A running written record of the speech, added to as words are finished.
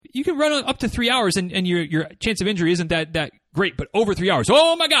you can run up to 3 hours and your chance of injury isn't that great, but over 3 hours,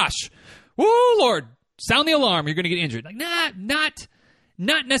 oh my gosh, whoa, Lord, sound the alarm, you're going to get injured. Like, not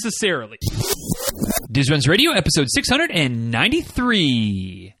necessarily. Diz Runs Radio, episode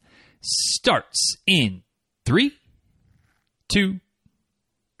 693 starts in 3, 2.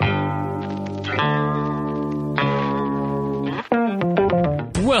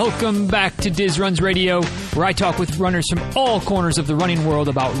 Welcome back to Diz Runs Radio, where I talk with runners from all corners of the running world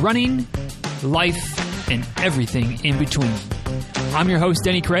about running, life, and everything in between. I'm your host,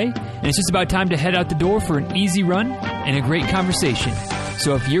 Denny Cray, and it's just about time to head out the door for an easy run and a great conversation.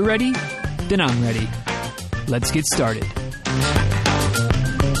 So if you're ready, then I'm ready. Let's get started.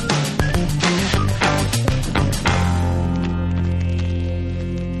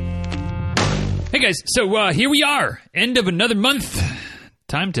 Hey guys, so here we are, end of another month.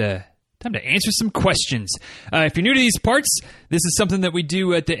 Time to answer some questions. If you're new to these parts, this is something that we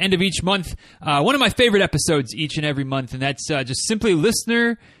do at the end of each month. One of my favorite episodes each and every month, and that's just simply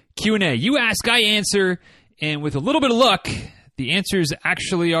listener Q&A. You ask, I answer, and with a little bit of luck, the answers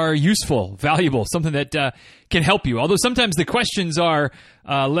actually are useful, valuable, something that can help you. Although sometimes the questions are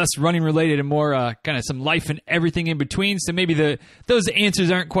less running related and more kind of some life and everything in between. So maybe those answers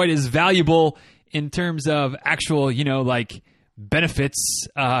aren't quite as valuable in terms of actual, like benefits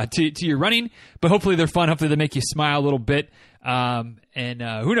to your running, but hopefully they're fun. Hopefully they make you smile a little bit. And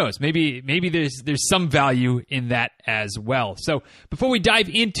who knows? Maybe there's some value in that as well. So before we dive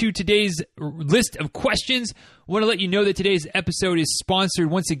into today's list of questions, I want to let you know that today's episode is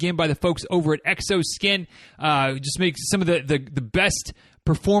sponsored once again by the folks over at Exoskin. Just make some of the best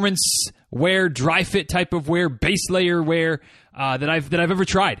performance wear, dry fit type of wear, base layer wear that I've ever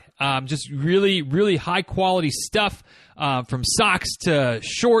tried. Just really, really high quality stuff, from socks to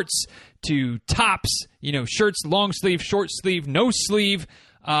shorts to tops, shirts, long sleeve, short sleeve, no sleeve,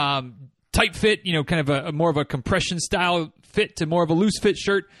 tight fit, kind of a more of a compression style fit to more of a loose fit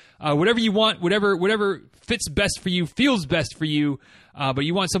shirt, whatever you want, whatever fits best for you, feels best for you, but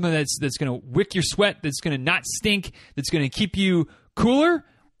you want something that's going to wick your sweat, that's going to not stink, that's going to keep you cooler.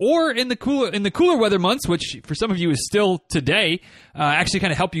 Or in the cooler weather months, which for some of you is still today, actually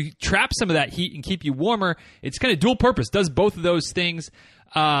kind of help you trap some of that heat and keep you warmer. It's kind of dual purpose. Does both of those things.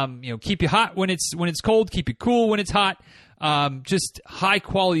 Keep you hot when it's cold, keep you cool when it's hot. Just high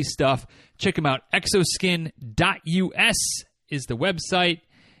quality stuff. Check them out. Exoskin.us is the website,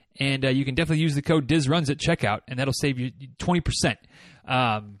 and you can definitely use the code DizRuns at checkout, and that'll save you 20%.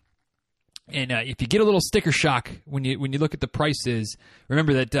 And if you get a little sticker shock when you look at the prices,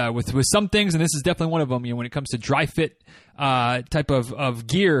 remember that with some things, and this is definitely one of them, when it comes to dry fit type of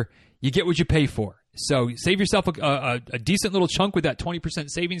gear, you get what you pay for. So save yourself a decent little chunk with that 20%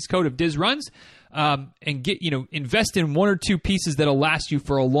 savings code of DizRuns, and get invest in one or two pieces that'll last you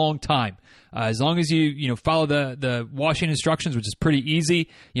for a long time. As long as you follow the washing instructions, which is pretty easy.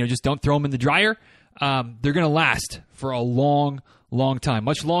 Just don't throw them in the dryer. They're going to last for a long, long time,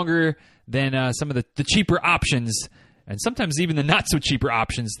 much longer than some of the cheaper options, and sometimes even the not-so-cheaper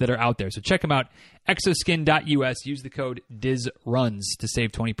options that are out there. So check them out, exoskin.us. Use the code DizRuns to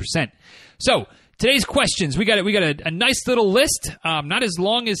save 20%. So today's questions, we got a nice little list, not as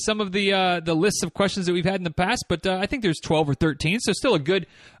long as some of the lists of questions that we've had in the past, but I think there's 12 or 13, so still a good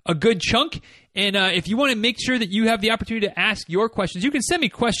chunk. And if you want to make sure that you have the opportunity to ask your questions, you can send me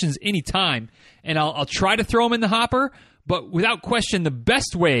questions anytime, and I'll try to throw them in the hopper, but without question, the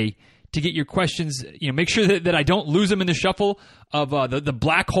best way to get your questions, make sure that I don't lose them in the shuffle of the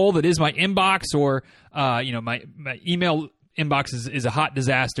black hole that is my inbox, or my email inbox is a hot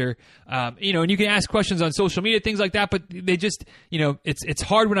disaster. And you can ask questions on social media, things like that, but they just, it's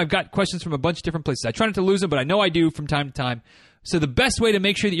hard when I've got questions from a bunch of different places. I try not to lose them, but I know I do from time to time. So the best way to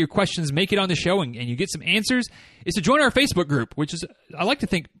make sure that your questions make it on the show and you get some answers is to join our Facebook group, which is, I like to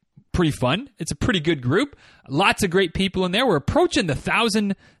think, pretty fun. It's a pretty good group. Lots of great people in there. We're approaching the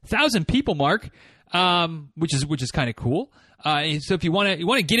 1,000 people mark, which is kind of cool. So if you want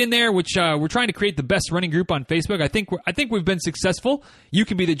to get in there, which we're trying to create the best running group on Facebook. I think we've been successful. You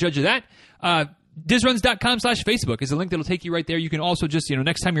can be the judge of that. DizRuns.com/Facebook is a link that'll take you right there. You can also just,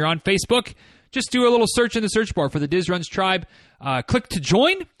 next time you're on Facebook, just do a little search in the search bar for the Diz Runs Tribe. Click to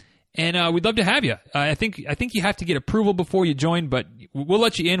join. And we'd love to have you. I think you have to get approval before you join, but we'll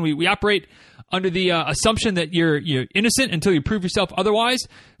let you in. We operate under the assumption that you're innocent until you prove yourself otherwise.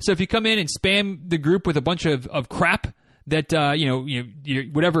 So if you come in and spam the group with a bunch of crap that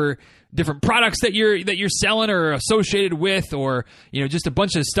whatever different products that you're selling or associated with, or just a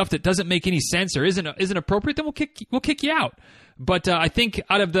bunch of stuff that doesn't make any sense or isn't appropriate, then we'll kick you out. But I think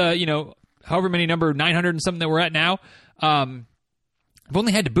out of the however many number 900 and something that we're at now. I've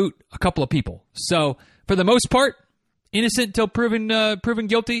only had to boot a couple of people. So for the most part, innocent till proven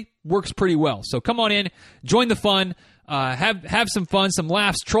guilty works pretty well. So come on in, join the fun, have some fun, some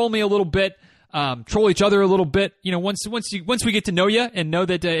laughs, troll me a little bit, troll each other a little bit. You know, once we get to know you and know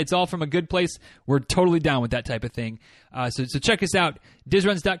that it's all from a good place, we're totally down with that type of thing. So check us out,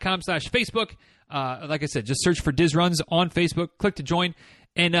 DizRuns.com/Facebook. Like I said, just search for DizRuns on Facebook, click to join.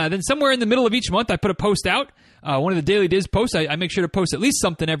 And then somewhere in the middle of each month, I put a post out. One of the Daily Diz posts, I make sure to post at least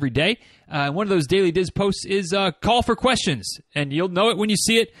something every day. One of those Daily Diz posts is call for questions. And you'll know it when you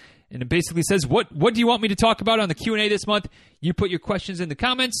see it. And it basically says, what do you want me to talk about on the Q&A this month? You put your questions in the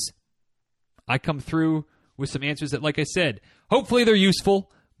comments. I come through with some answers that, like I said, hopefully they're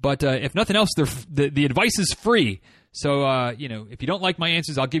useful. But if nothing else, the advice is free. So, if you don't like my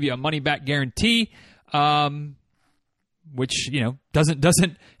answers, I'll give you a money-back guarantee. Which,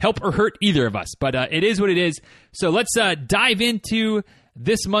 doesn't help or hurt either of us. But it is what it is. So let's dive into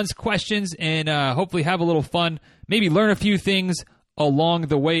this month's questions and hopefully have a little fun. Maybe learn a few things along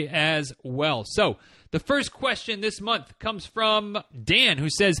the way as well. So the first question this month comes from Dan, who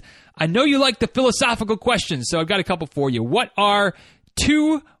says, I know you like the philosophical questions, so I've got a couple for you. What are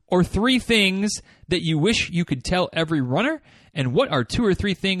 2 or 3 things that you wish you could tell every runner? And what are 2 or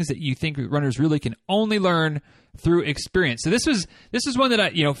 3 things that you think runners really can only learn through experience? So this was one that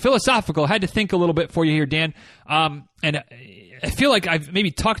I, philosophical, had to think a little bit for you here, Dan. And I feel like I've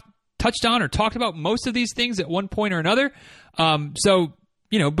maybe touched on or talked about most of these things at one point or another.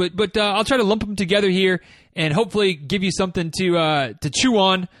 But I'll try to lump them together here and hopefully give you something to chew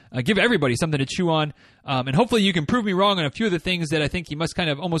on, give everybody something to chew on. And hopefully you can prove me wrong on a few of the things that I think you must kind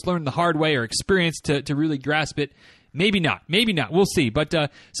of almost learn the hard way or experience to really grasp it. Maybe not. We'll see. But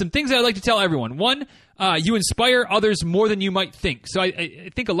some things that I'd like to tell everyone. One, you inspire others more than you might think. So I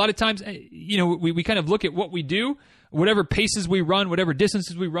think a lot of times, we kind of look at what we do, whatever paces we run, whatever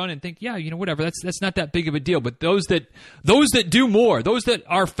distances we run, and think, whatever, that's not that big of a deal. But those that do more, those that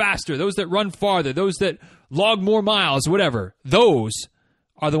are faster, those that run farther, those that log more miles, whatever, those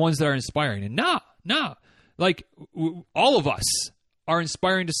are the ones that are inspiring. And like all of us are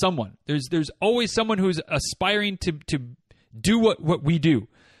inspiring to someone. There's always someone who's aspiring to do what we do.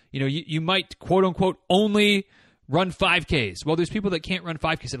 You might quote unquote only run 5Ks. Well, there's people that can't run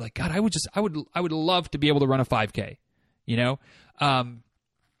 5Ks. They're like, God, I would love to be able to run a 5K.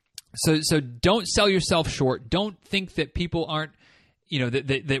 So don't sell yourself short. Don't think that people aren't,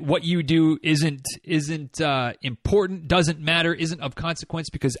 that what you do isn't important, doesn't matter, isn't of consequence,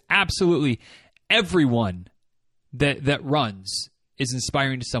 because absolutely everyone that runs is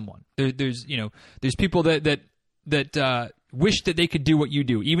inspiring to someone. There's people that wish that they could do what you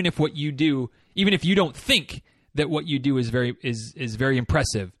do, even if you don't think that what you do is very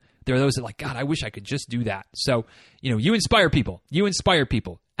impressive. There are those that are like, God, I wish I could just do that. So, you inspire people.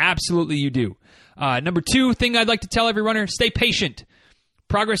 Absolutely you do. Number 2 thing I'd like to tell every runner, stay patient.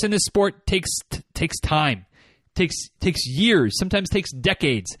 Progress in this sport takes time. Takes years, sometimes takes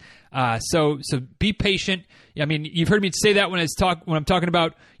decades. So be patient. I mean, you've heard me say that when I'm talking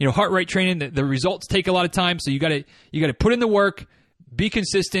about heart rate training. The results take a lot of time, so you got to put in the work, be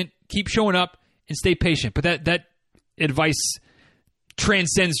consistent, keep showing up, and stay patient. But that advice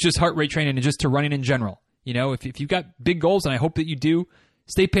transcends just heart rate training and just to running in general. If you've got big goals, and I hope that you do,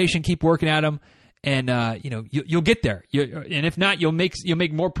 stay patient, keep working at them, and you'll get there. And if not, you'll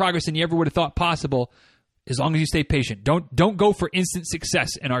make more progress than you ever would have thought possible. As long as you stay patient. Don't go for instant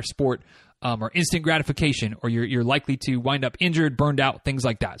success in our sport, or instant gratification, or you're likely to wind up injured, burned out, things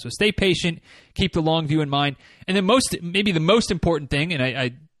like that. So stay patient, keep the long view in mind. And then maybe the most important thing, and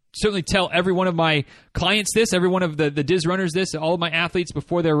I certainly tell every one of my clients this, every one of the Diz runners this, all of my athletes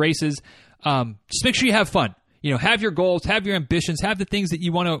before their races, just make sure you have fun. Have your goals, have your ambitions, have the things that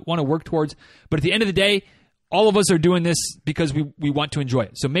you want to work towards. But at the end of the day, all of us are doing this because we want to enjoy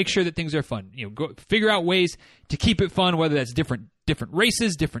it. So make sure that things are fun. Go figure out ways to keep it fun, whether that's different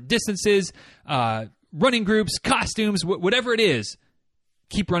races, different distances, running groups, costumes, whatever it is.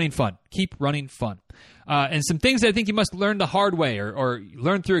 Keep running fun. And some things that I think you must learn the hard way or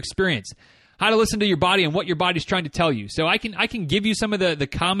learn through experience. How to listen to your body and what your body's trying to tell you. So I can give you some of the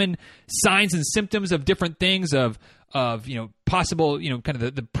common signs and symptoms of different things of possible, kind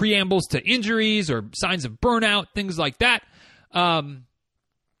of the preambles to injuries or signs of burnout, things like that.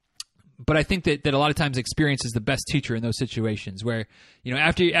 But I think that a lot of times experience is the best teacher in those situations where,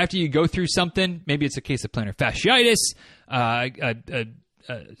 after you go through something, maybe it's a case of plantar fasciitis,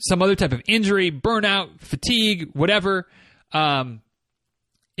 some other type of injury, burnout, fatigue, whatever.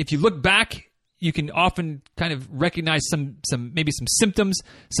 If you look back, you can often kind of recognize some symptoms,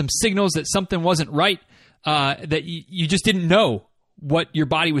 some signals that something wasn't right, that you just didn't know what your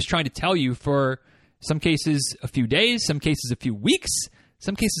body was trying to tell you for some cases a few days, some cases a few weeks,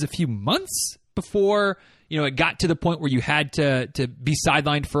 some cases a few months before, it got to the point where you had to be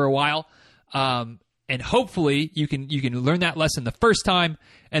sidelined for a while. And hopefully you can learn that lesson the first time,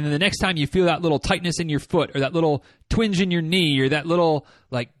 and then the next time you feel that little tightness in your foot or that little twinge in your knee or that little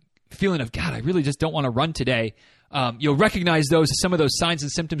feeling of, God, I really just don't want to run today. You'll recognize those as some of those signs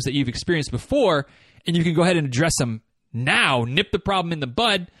and symptoms that you've experienced before, and you can go ahead and address them now, nip the problem in the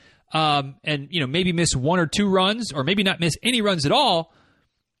bud, and maybe miss 1 or 2 runs, or maybe not miss any runs at all,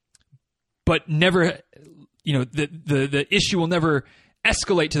 but never, the issue will never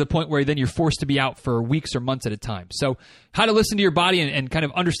escalate to the point where then you're forced to be out for weeks or months at a time. So how to listen to your body and kind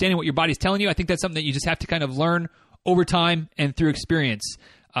of understanding what your body's telling you, I think that's something that you just have to kind of learn over time and through experience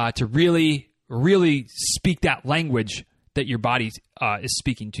to really, really speak that language that your body is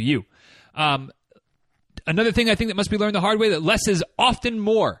speaking to you. Another thing I think that must be learned the hard way, that less is often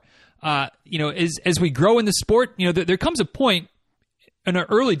more. As we grow in the sport, there comes a point in our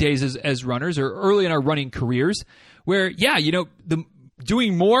early days as runners, or early in our running careers, where, the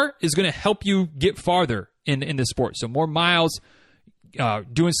doing more is going to help you get farther in the sport. So more miles,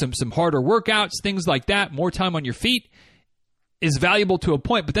 doing some harder workouts, things like that, more time on your feet is valuable to a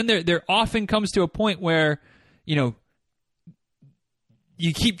point. But then there often comes to a point where, you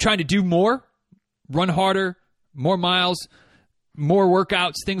keep trying to do more, run harder, more miles, more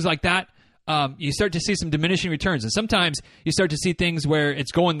workouts, things like that. You start to see some diminishing returns. And sometimes you start to see things where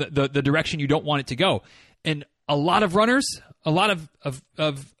it's going the direction you don't want it to go. And a lot of runners, a lot of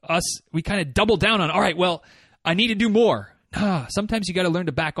us, we kind of double down on, all right, well, I need to do more. Sometimes you got to learn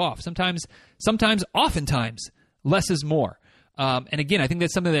to back off. Oftentimes, less is more. And again, I think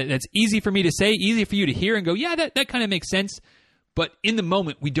that's something that's easy for me to say, easy for you to hear and go, yeah, that kind of makes sense. But in the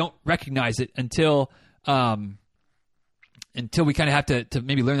moment, we don't recognize it until we kind of have to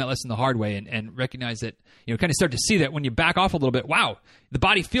maybe learn that lesson the hard way and recognize that, kind of start to see that when you back off a little bit, wow, the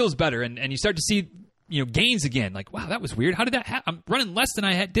body feels better. And you start to see, gains again. Like, wow, that was weird. How did that happen? I'm running less than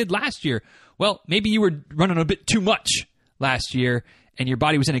I did last year. Well, maybe you were running a bit too much last year and your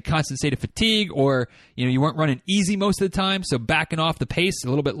body was in a constant state of fatigue, or, you weren't running easy most of the time. So backing off the pace, a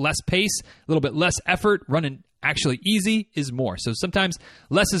little bit less pace, a little bit less effort, running actually easy is more. So sometimes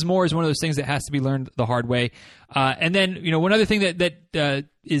less is more is one of those things that has to be learned the hard way. And then, one other thing that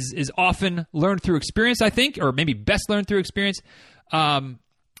is often learned through experience, I think, or maybe best learned through experience,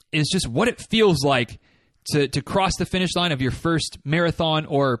 is just what it feels like to cross the finish line of your first marathon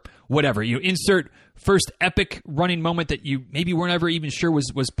or whatever. You insert first epic running moment that you maybe weren't ever even sure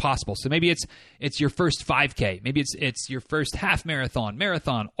was possible. So maybe it's your first 5K, maybe it's your first half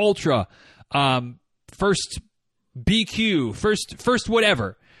marathon, ultra, first BQ, first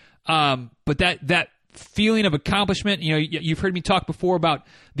whatever. But that feeling of accomplishment, you've heard me talk before about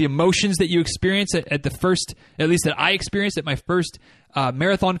the emotions that you experience at the first, at least that I experienced at my first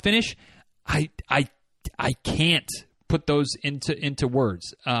marathon finish. I can't put those into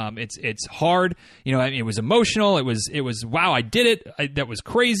words. It's hard. It was emotional. It was wow, I did it. That was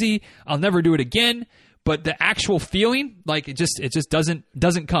crazy. I'll never do it again. But the actual feeling, it just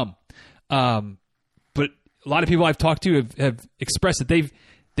doesn't come. But a lot of people I've talked to have expressed that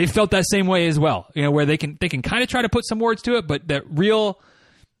they've felt that same way as well. Where they can kind of try to put some words to it, but that real.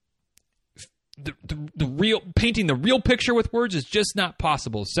 The real painting the real picture with words is just not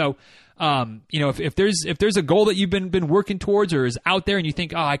possible. So, if there's a goal that you've been working towards or is out there and you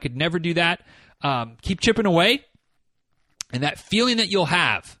think, oh, I could never do that, keep chipping away. And that feeling that you'll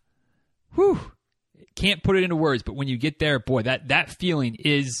have, can't put it into words, but when you get there, boy, that feeling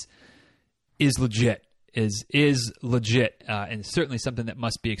is legit, is legit, and certainly something that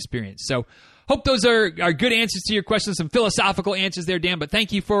must be experienced. So, hope those are good answers to your questions, some philosophical answers there, Dan. But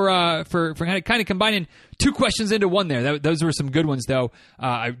thank you for kind of combining 2 questions into one there. Those were some good ones, though.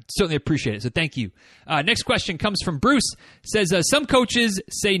 I certainly appreciate it. So thank you. Next question comes from Bruce. Says, some coaches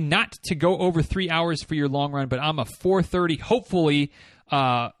say not to go over 3 hours for your long run, but I'm a 4:30, hopefully,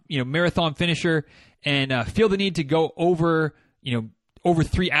 marathon finisher, and feel the need to go over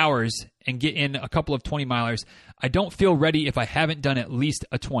 3 hours and get in a couple of 20 milers. I don't feel ready if I haven't done at least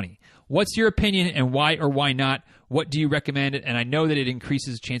a 20. What's your opinion, and why or why not? What do you recommend? And I know that it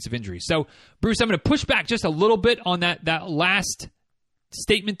increases chance of injury. So, Bruce, I'm going to push back just a little bit on that last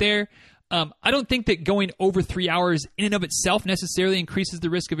statement there. I don't think that going over 3 hours in and of itself necessarily increases the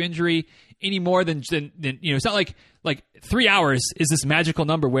risk of injury any more than it's not like 3 hours is this magical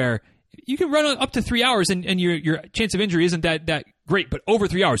number where you can run up to 3 hours and your chance of injury isn't that great, but over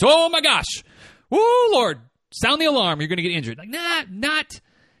 3 hours, oh my gosh, whoa, Lord, sound the alarm, you're going to get injured.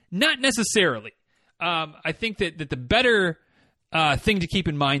 Not necessarily. I think that the better thing to keep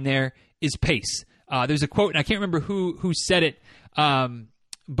in mind there is pace. There's a quote, and I can't remember who said it,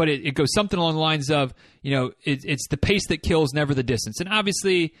 but it goes something along the lines of, it's the pace that kills, never the distance. And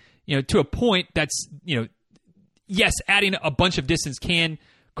obviously, to a point, that's, yes, adding a bunch of distance can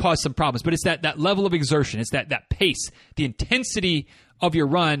cause some problems, but it's that level of exertion. It's that pace, the intensity of your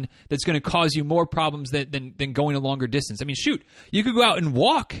run that's going to cause you more problems than going a longer distance. I mean, shoot, you could go out and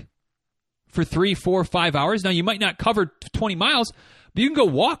walk for 3, 4, 5 hours. Now, you might not cover 20 miles, but you can go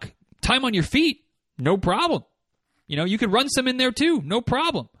walk, time on your feet, no problem. You could run some in there too, no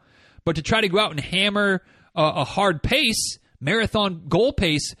problem. But to try to go out and hammer a hard pace, marathon goal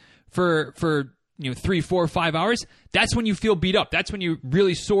pace for 3, 4, 5 hours, that's when you feel beat up. That's when you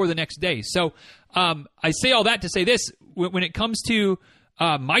really sore the next day. So I say all that to say this: when it comes to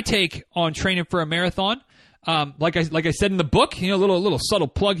my take on training for a marathon, like I said in the book, a little subtle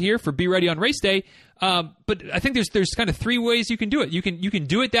plug here for Be Ready on Race Day. But I think there's kind of 3 ways you can do it. You can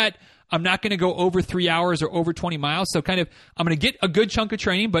do it that I'm not going to go over 3 hours or over 20 miles. So kind of I'm going to get a good chunk of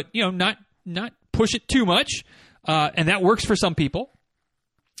training, but not push it too much. And that works for some people.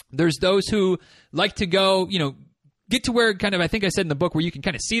 There's those who like to go, get to where kind of, I think I said in the book, where you can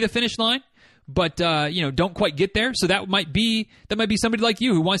kind of see the finish line, but don't quite get there. So that might be somebody like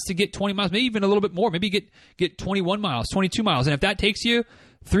you who wants to get 20 miles, maybe even a little bit more, maybe get 21 miles, 22 miles. And if that takes you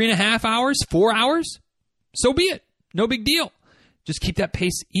 3.5 hours, 4 hours, so be it. No big deal. Just keep that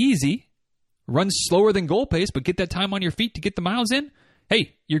pace easy. Run slower than goal pace, but get that time on your feet to get the miles in.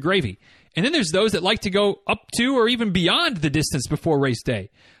 Hey, you're gravy. And then there's those that like to go up to or even beyond the distance before race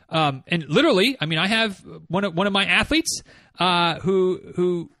day. And literally, I mean, I have one of my athletes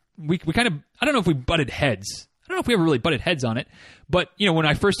who we kind of, I don't know if we butted heads. I don't know if we ever really butted heads on it. But, when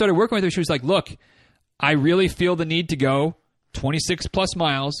I first started working with her, she was like, look, I really feel the need to go 26 plus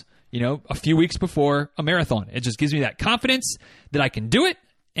miles, a few weeks before a marathon. It just gives me that confidence that I can do it.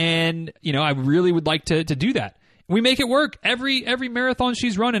 And, I really would like to do that. We make it work every marathon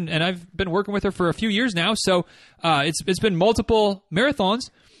she's run, and I've been working with her for a few years now. So it's been multiple marathons.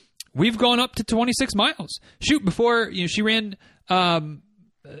 We've gone up to 26 miles. Shoot, before she ran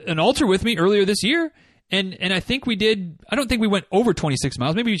an ultra with me earlier this year, and I think we did. I don't think we went over 26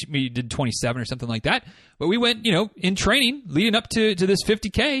 miles. Maybe we did 27 or something like that. But we went, in training leading up to this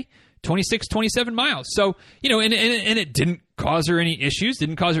 50K, 26, 27 miles. So, and it didn't cause her any issues,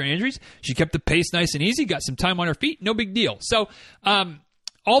 didn't cause her injuries. She kept the pace nice and easy, got some time on her feet, no big deal. So,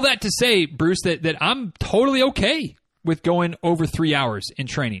 all that to say, Bruce, that I'm totally okay with going over 3 hours in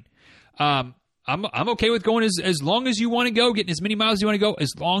training. I'm okay with going as long as you want to go, getting as many miles as you want to go,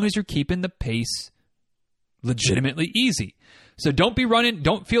 as long as you're keeping the pace legitimately easy. So don't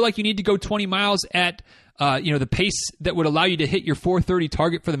feel like you need to go 20 miles at the pace that would allow you to hit your 4:30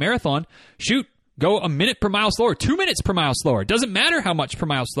 target for the marathon. Shoot, go a minute per mile slower, 2 minutes per mile slower. It doesn't matter how much per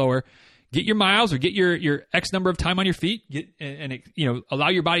mile slower. Get your miles or get your X number of time on your feet, allow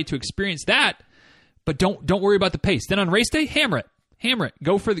your body to experience that, but don't worry about the pace. Then on race day, hammer it.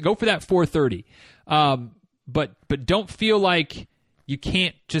 Go for that 4:30. But don't feel like you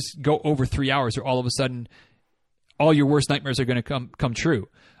can't just go over 3 hours, or all of a sudden all your worst nightmares are going to come true.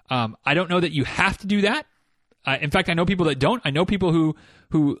 I don't know that you have to do that. In fact, I know people that don't. I know people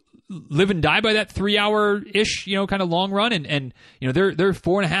who live and die by that 3 hour ish, kind of long run, and they're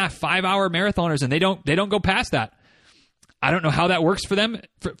 4.5, 5 hour marathoners, and they don't go past that. I don't know how that works for them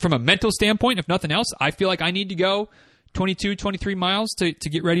from a mental standpoint. If nothing else, I feel like I need to go 22, 23 miles to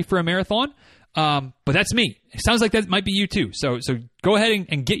get ready for a marathon. But that's me. It sounds like that might be you too. So go ahead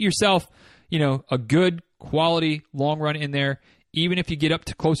and get yourself, a good quality long run in there. Even if you get up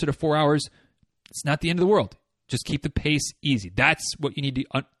to closer to 4 hours, it's not the end of the world. Just keep the pace easy. That's what you need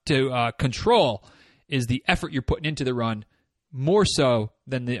to control, is the effort you're putting into the run, more so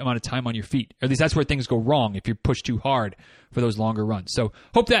than the amount of time on your feet. Or at least that's where things go wrong if you push too hard for those longer runs. So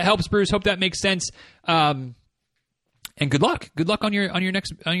hope that helps, Bruce. Hope that makes sense. And good luck. Good luck on your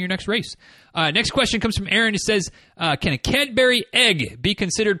next race. Next question comes from Aaron. It says, can a Cadbury egg be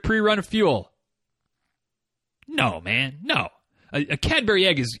considered pre-run fuel? No, man. No. A Cadbury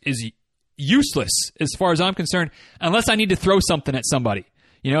egg is useless as far as I'm concerned, unless I need to throw something at somebody.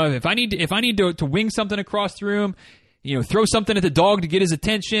 If I need to wing something across the room, throw something at the dog to get his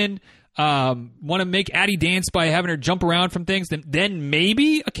attention, want to make Addie dance by having her jump around from things, then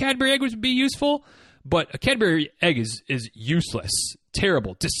maybe a Cadbury egg would be useful. But a Cadbury egg is useless,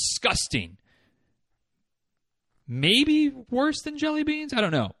 terrible, disgusting. Maybe worse than jelly beans? I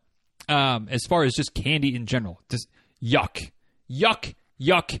don't know. As far as just candy in general, just yuck. Yuck,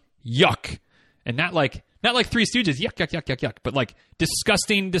 yuck, yuck. And not like Three Stooges, yuck, yuck, yuck, yuck, yuck, but like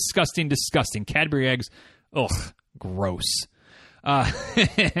disgusting, disgusting, disgusting. Cadbury eggs, ugh, gross. Want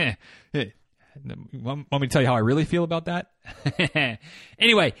me to tell you how I really feel about that?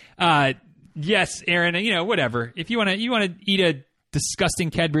 Anyway, yes, Aaron, whatever. If you want to eat a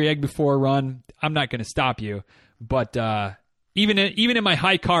disgusting Cadbury egg before a run, I'm not going to stop you. But even in my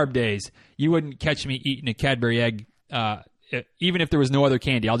high carb days, you wouldn't catch me eating a Cadbury egg. Even if there was no other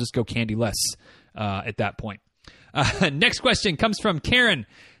candy, I'll just go candy-less at that point. Next question comes from Karen.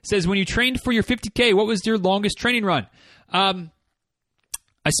 Says, when you trained for your 50K, what was your longest training run?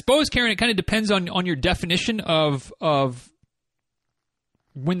 I suppose, Karen, it kind of depends on your definition of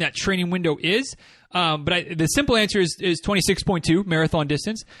when that training window is. But the simple answer is 26.2 marathon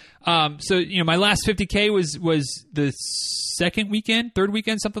distance. So my last 50K was the third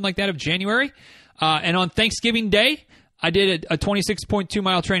weekend, something like that of January. And on Thanksgiving Day, I did a 26.2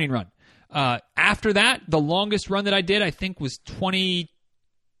 mile training run. After that, the longest run that I did, I think, was 22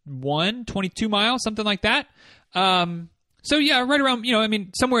 miles, something like that. So yeah, right around,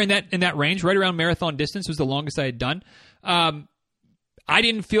 somewhere in that range, right around marathon distance was the longest I had done. I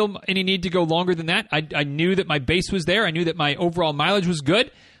didn't feel any need to go longer than that. I knew that my base was there. I knew that my overall mileage was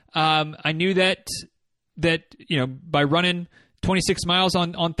good. I knew that by running 26 miles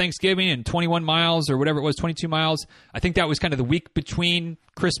on Thanksgiving and 21 miles or whatever it was, 22 miles, I think that was kind of the week between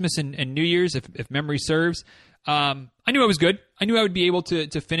Christmas and New Year's, if memory serves. I knew I was good. I knew I would be able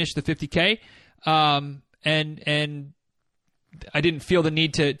to finish the 50K. And I didn't feel the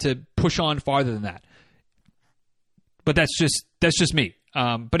need to push on farther than that. But that's just me.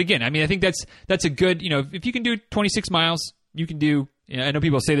 But again, I think that's a good, if you can do 26 miles, you can do, I know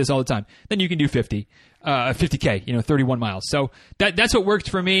people say this all the time, then you can do 50K, 31 miles. So that's what worked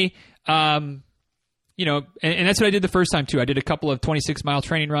for me. And that's what I did the first time too. I did a couple of 26 mile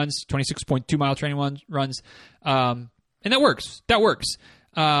training runs, 26.2 mile training runs. And that works.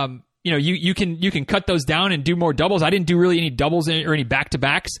 You can cut those down and do more doubles. I didn't do really any doubles or any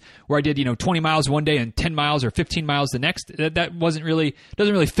back-to-backs where I did, 20 miles one day and 10 miles or 15 miles the next. That doesn't really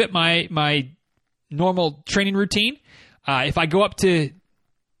fit my normal training routine. If I go up to,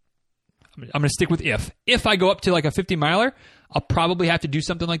 I'm going to stick with if I go up to like a 50 miler, I'll probably have to do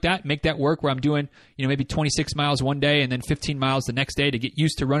something like that, make that work where I'm doing, maybe 26 miles one day and then 15 miles the next day to get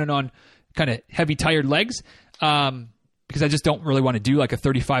used to running on kind of heavy tired legs. Because I just don't really want to do like a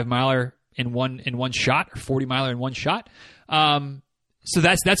 35 miler in one shot or 40 miler in one shot. So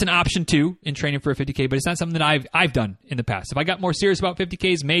that's an option too in training for a 50K, but it's not something that I've done in the past. If I got more serious about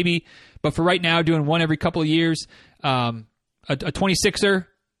 50Ks, maybe, but for right now, doing one every couple of years, a 26er,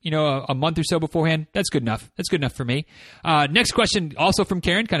 a month or so beforehand, that's good enough. That's good enough for me. Next question, also from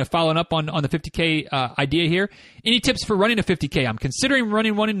Karen, kind of following up on the 50K idea here. Any tips for running a 50K? I'm considering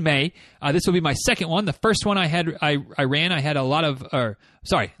running one in May. This will be my second one. The first one I ran, I had a lot of, let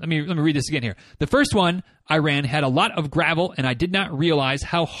me read this again here. The first one I ran had a lot of gravel, and I did not realize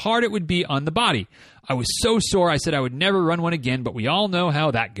how hard it would be on the body. I was so sore, I said I would never run one again, but we all know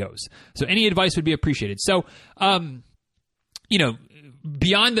how that goes. So any advice would be appreciated. So,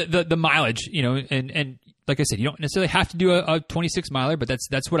 beyond the mileage, and like I said, you don't necessarily have to do a 26 miler, but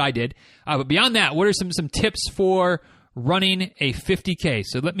that's what I did. But beyond that, what are some tips for running a 50K?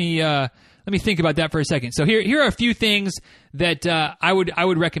 So let me think about that for a second. So here are a few things that I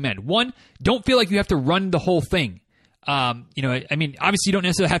would recommend. One, don't feel like you have to run the whole thing. Obviously you don't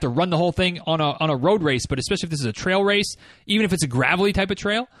necessarily have to run the whole thing on a road race, but especially if this is a trail race, even if it's a gravelly type of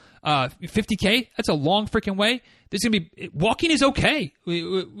trail, 50K, that's a long freaking way. Walking is okay.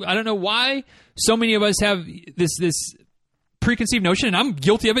 I don't know why so many of us have this preconceived notion, and I'm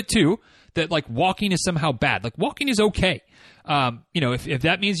guilty of it too, that like walking is somehow bad. Like walking is okay. If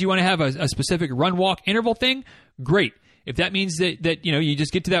that means you want to have a specific run walk interval thing, great. If that means that you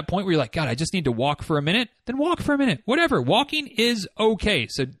just get to that point where you're like, God, I just need to walk for a minute, then walk for a minute. Whatever. Walking is okay.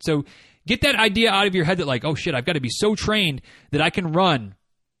 So get that idea out of your head that like, oh shit, I've got to be so trained that I can run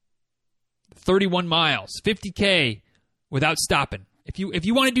 31 miles, 50K without stopping. If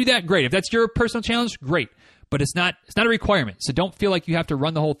you want to do that, great. If that's your personal challenge, great. But it's not a requirement. So don't feel like you have to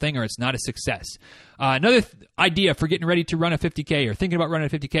run the whole thing or it's not a success. Another idea for getting ready to run a 50K or thinking about running a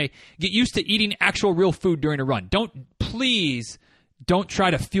 50K, get used to eating actual real food during a run. Please don't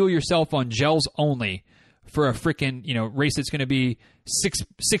try to fuel yourself on gels only for a freaking race that's going to be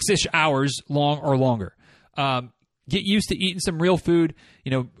six-ish hours long or longer. Get used to eating some real food.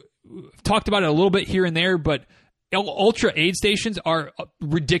 I've talked about it a little bit here and there, but ultra aid stations are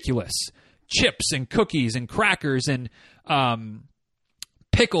ridiculous. Chips and cookies and crackers and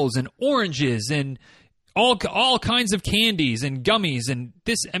pickles and oranges and all kinds of candies and gummies and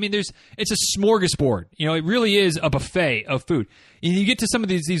this. It's a smorgasbord. It really is a buffet of food. And you get to some of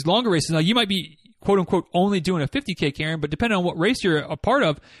these longer races now, you might be quote unquote only doing a 50K, Karen, but depending on what race you're a part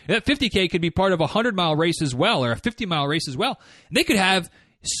of, that 50K could be part of a 100-mile race as well, or a 50-mile race as well. And they could have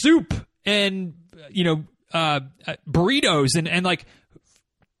soup and, burritos and like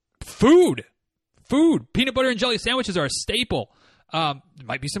food. Peanut butter and jelly sandwiches are a staple. There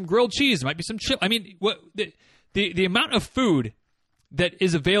might be some grilled cheese. There might be some chip. I mean, the amount of food that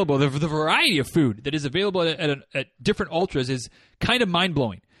is available, the variety of food that is available at different ultras is kind of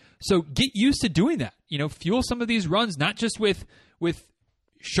mind-blowing. So get used to doing that. Fuel some of these runs, not just with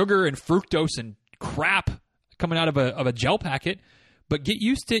sugar and fructose and crap coming out of a gel packet, but get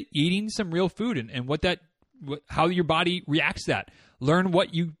used to eating some real food and how your body reacts to that. Learn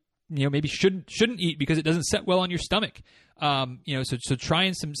what you maybe shouldn't eat because it doesn't set well on your stomach. So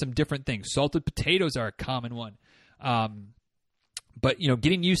trying some different things. Salted potatoes are a common one. But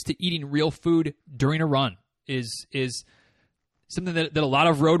getting used to eating real food during a run is something that a lot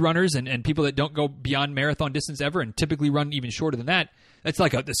of road runners and people that don't go beyond marathon distance ever and typically run even shorter than that, that's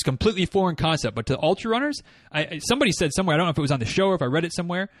like this completely foreign concept. But to ultra runners, somebody said somewhere, I don't know if it was on the show or if I read it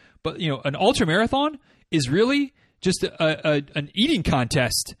somewhere, but an ultra marathon is really just an eating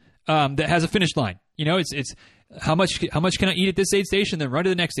contest that has a finish line. It's how much can I eat at this aid station, then run to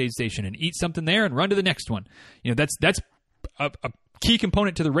the next aid station and eat something there and run to the next one. That's a key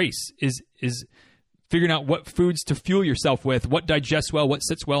component to the race is figuring out what foods to fuel yourself with, what digests well, what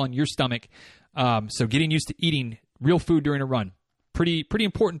sits well in your stomach. So getting used to eating real food during a run, pretty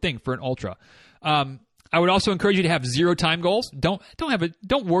important thing for an ultra. I would also encourage you to have 0 time goals. Don't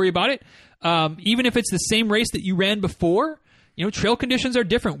worry about it. Even if it's the same race that you ran before, trail conditions are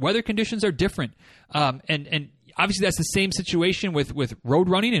different, weather conditions are different, and obviously that's the same situation with road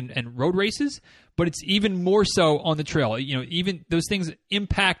running and road races, but it's even more so on the trail. Even those things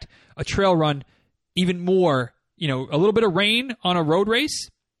impact a trail run even more. A little bit of rain on a road race,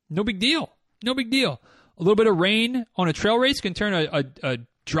 no big deal. A little bit of rain on a trail race can turn a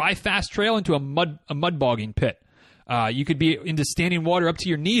dry, fast trail into a mud bogging pit. You could be into standing water up to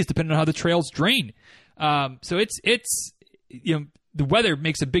your knees depending on how the trails drain. So it's the weather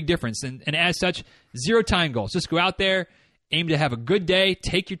makes a big difference, and as such, 0 time goals. Just go out there, aim to have a good day,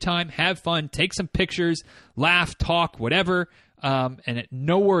 take your time, have fun, take some pictures, laugh, talk, whatever, and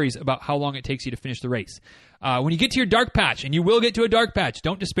no worries about how long it takes you to finish the race. When you get to your dark patch, and you will get to a dark patch,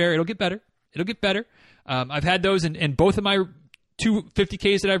 don't despair. It'll get better. I've had those in both of my 2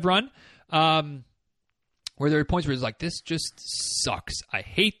 50Ks that I've run, where there are points where it's like, this just sucks. I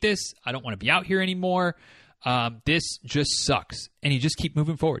hate this. I don't want to be out here anymore. This just sucks. And you just keep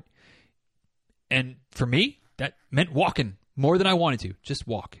moving forward. And for me, that meant walking more than I wanted to. Just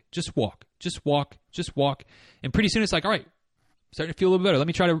walk. And pretty soon it's like, all right, I'm starting to feel a little better. Let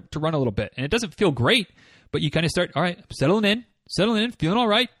me try to run a little bit. And it doesn't feel great, but you kind of start, all right, settling in, feeling all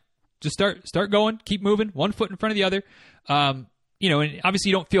right. Just start going, keep moving, one foot in front of the other. And obviously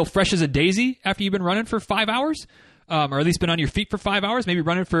you don't feel fresh as a daisy after you've been running for 5 hours, or at least been on your feet for 5 hours, maybe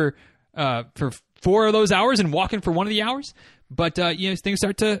running for 4 of those hours and walking for 1 of the hours. But, things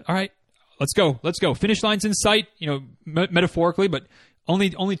start to, all right, let's go. Finish line's in sight, metaphorically, but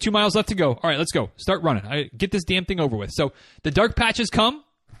only 2 miles left to go. All right, let's go. Start running. Get this damn thing over with. So the dark patches come,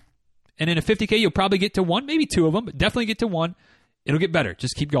 and in a 50K, you'll probably get to 1, maybe 2 of them, but definitely get to 1. It'll get better.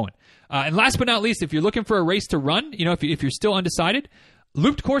 Just keep going. And last but not least, if you're looking for a race to run, if you're still undecided,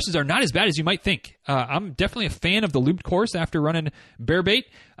 looped courses are not as bad as you might think. I'm definitely a fan of the looped course after running Bear Bait.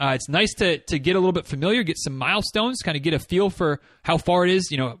 It's nice to get a little bit familiar, get some milestones, kind of get a feel for how far it is,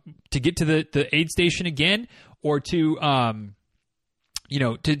 to get to the aid station again, or to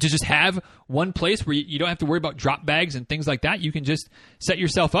just have one place where you don't have to worry about drop bags and things like that. You can just set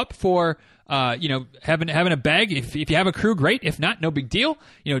yourself up for, having a bag. If you have a crew, great. If not, no big deal.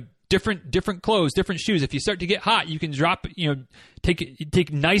 Different clothes, different shoes. If you start to get hot, you can drop,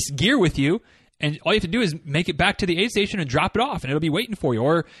 take nice gear with you, and all you have to do is make it back to the aid station and drop it off, and it'll be waiting for you.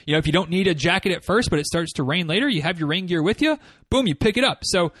 Or, if you don't need a jacket at first, but it starts to rain later, you have your rain gear with you, boom, you pick it up.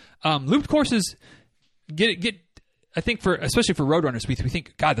 So, looped courses I think especially for road runners, we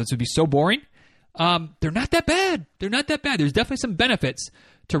think, God, those would be so boring. They're not that bad. There's definitely some benefits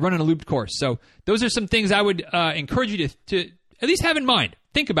to running a looped course. So those are some things I would encourage you to at least have in mind.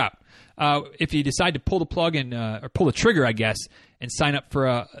 Think about if you decide to pull the plug and or pull the trigger, I guess, and sign up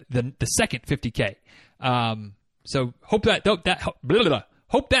for the second 50K. So hope that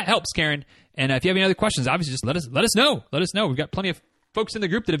helps, Karen. And if you have any other questions, obviously just let us know. We've got plenty of folks in the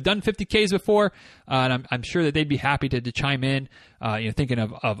group that have done 50Ks before, and I'm sure that they'd be happy to chime in. Thinking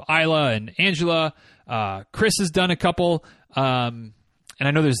of Isla and Angela. Chris has done a couple. and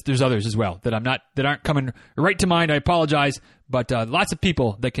I know there's others as well that aren't coming right to mind. I apologize, but lots of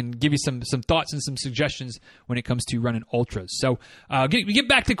people that can give you some thoughts and some suggestions when it comes to running ultras. So get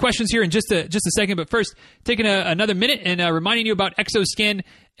back to questions here in just a second, but first taking another minute and reminding you about Exoskin.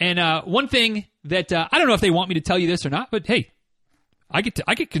 And one thing that I don't know if they want me to tell you this or not, but hey, I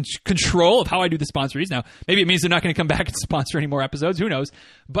get control of how I do the sponsories. Now, maybe it means they're not going to come back and sponsor any more episodes. Who knows?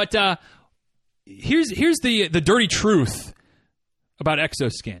 But here's the dirty truth about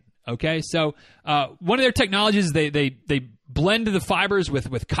Exoskin. Okay, so one of their technologies, they blend the fibers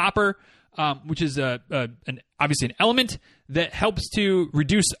with copper, which is obviously an element that helps to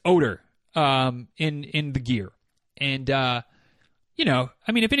reduce odor in the gear. And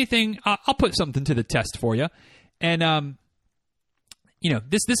if anything, I'll put something to the test for you. And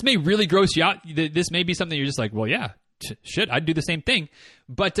this may really gross you out. This may be something you're just like, well, yeah, shit, I'd do the same thing.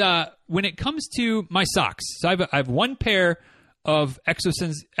 But when it comes to my socks, so I have one pair of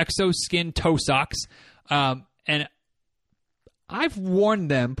Exoskin toe socks, and I've worn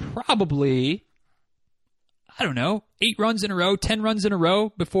them probably, 8 runs in a row, 10 runs in a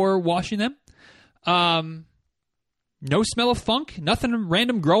row before washing them. No smell of funk, nothing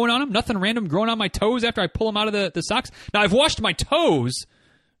random growing on them, nothing random growing on my toes after I pull them out of the socks. Now, I've washed my toes,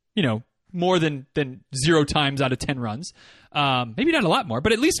 more than 0 times out of 10 runs. Maybe not a lot more,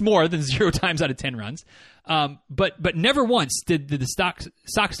 but at least more than 0 times out of 10 runs. But never once did the socks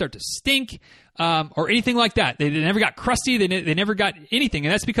start to stink or anything like that. They never got crusty. They never got anything,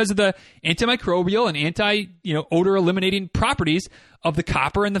 and that's because of the antimicrobial and odor eliminating properties of the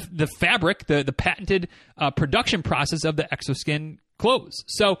copper and the fabric, the patented production process of the Exoskin clothes.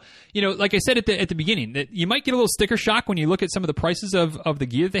 So, like I said at the beginning, that you might get a little sticker shock when you look at some of the prices of the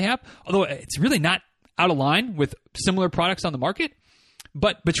gear that they have, although it's really not out of line with similar products on the market.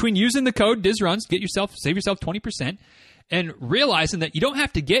 But between using the code DizRuns, save yourself 20%, and realizing that you don't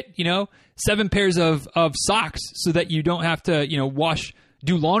have to get 7 pairs of socks so that you don't have to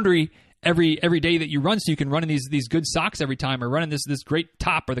do laundry every day that you run, so you can run in these good socks every time, or run in this great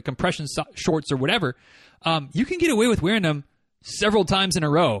top or the compression shorts or whatever. You can get away with wearing them several times in a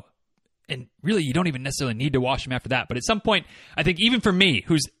row, and really you don't even necessarily need to wash them after that. But at some point, I think even for me,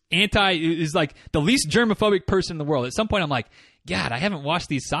 who's is like the least germophobic person in the world, at some point I'm like, God, I haven't washed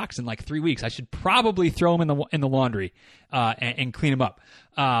these socks in like 3 weeks. I should probably throw them in the laundry and clean them up.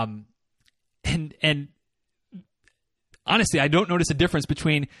 And honestly, I don't notice a difference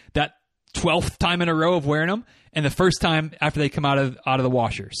between that 12th time in a row of wearing them and the first time after they come out of the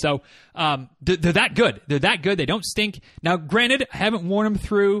washer. So they're that good. They're that good. They don't stink. Now, granted, I haven't worn them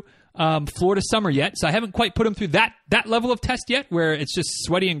through Florida summer yet, so I haven't quite put them through that level of test yet, where it's just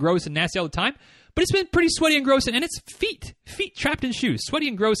sweaty and gross and nasty all the time. But it's been pretty sweaty and gross, and it's feet trapped in shoes, sweaty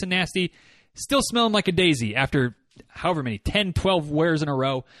and gross and nasty, still smelling like a daisy after however many 10, 12 wears in a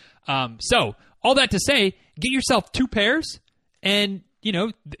row. So all that to say, get yourself 2 pairs, and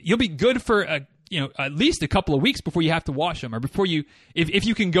you'll be good for at least a couple of weeks before you have to wash them, or before you, if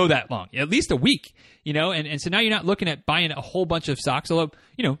you can go that long, at least a week, and so now you're not looking at buying a whole bunch of socks, although,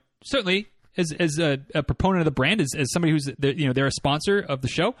 certainly as a proponent of the brand, as somebody who's, they're a sponsor of the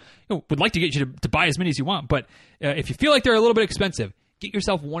show, would like to get you to buy as many as you want. But if you feel like they're a little bit expensive, get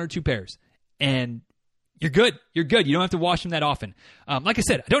yourself 1 or 2 pairs, and you're good. You're good. You don't have to wash them that often. Like I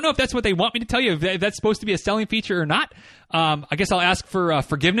said, I don't know if that's what they want me to tell you, if that's supposed to be a selling feature or not. I guess I'll ask for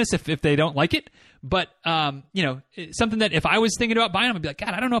forgiveness if they don't like it. But, it's something that if I was thinking about buying them, I'd be like,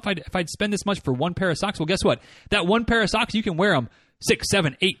 God, I don't know if I'd spend this much for 1 pair of socks. Well, guess what? That 1 pair of socks, you can wear them 6,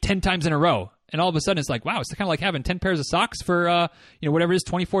 7, 8, 10 times in a row. And all of a sudden it's like, wow, it's kind of like having 10 pairs of socks for, whatever it is,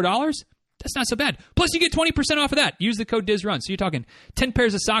 $24. That's not so bad. Plus you get 20% off of that. Use the code DizRuns. So you're talking 10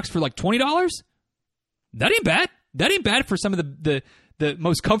 pairs of socks for like $20? That ain't bad. That ain't bad for some of the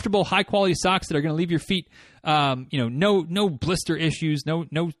most comfortable, high quality socks that are going to leave your feet, no blister issues, no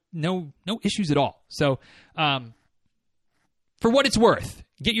issues at all. So, for what it's worth,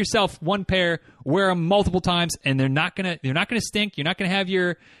 get yourself 1 pair, wear them multiple times, and they're not gonna stink. You're not gonna have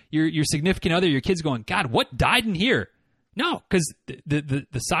your significant other, your kids going, God, what died in here? No, because the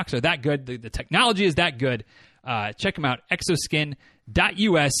socks are that good. The technology is that good. Check them out,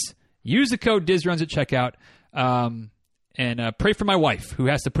 exoskin.us. Use the code DizRuns at checkout, and pray for my wife, who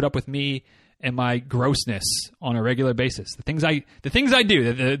has to put up with me and my grossness on a regular basis. The things I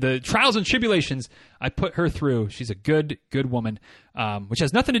do, the trials and tribulations I put her through. She's a good woman, which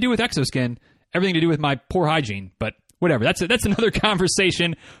has nothing to do with Exoskin, everything to do with my poor hygiene. But whatever, that's another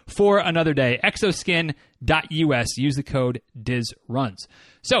conversation for another day. Exoskin.us. Use the code DizRuns.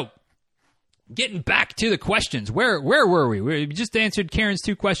 So, getting back to the questions. Where were we? We just answered Karen's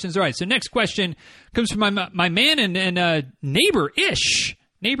 2 questions. All right, so next question comes from my man and neighbor Ish.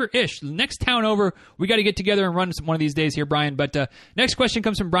 Next town over. We got to get together and run one of these days here, Brian. But next question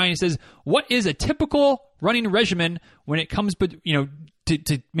comes from Brian. He says, "What is a typical running regimen when it comes,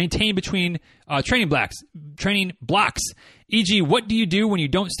 to maintain between training blocks? E.g., what do you do when you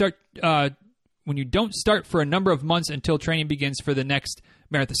don't start for a number of months until training begins for the next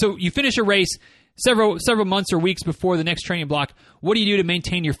marathon?" So you finish a race several months or weeks before the next training block. What do you do to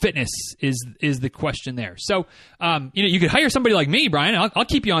maintain your fitness is the question there. So, you could hire somebody like me, Brian. I'll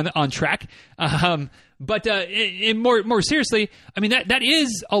keep you on track. But more seriously, I mean, that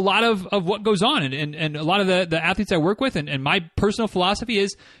is a lot of what goes on. And a lot of the athletes I work with and my personal philosophy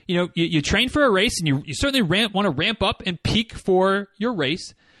is, you train for a race and you certainly want to ramp up and peak for your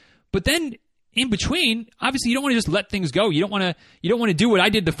race. But then in between, obviously, you don't want to just let things go. You don't want to do what I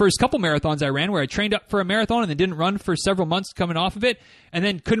did the first couple marathons I ran, where I trained up for a marathon and then didn't run for several months coming off of it, and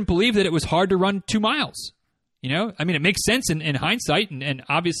then couldn't believe that it was hard to run 2 miles. I mean, it makes sense in hindsight, and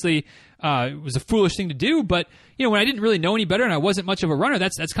obviously it was a foolish thing to do. But when I didn't really know any better and I wasn't much of a runner,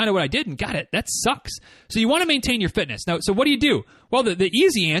 that's kind of what I did, and got it. That sucks. So you want to maintain your fitness. Now, so what do? Well, the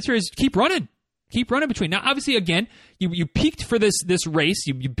easy answer is keep running. Keep running between. Now, obviously, again, you peaked for this race.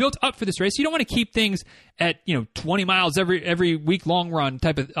 You built up for this race. You don't want to keep things at 20 miles every week long run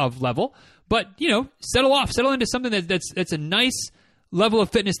type of level. But settle into something that's a nice level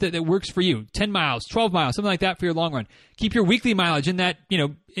of fitness that works for you. 10 miles, 12 miles, something like that for your long run. Keep your weekly mileage in that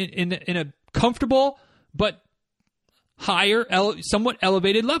in a comfortable but higher, somewhat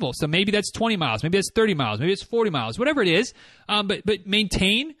elevated level. So maybe that's 20 miles, maybe that's 30 miles, maybe it's 40 miles, whatever it is. But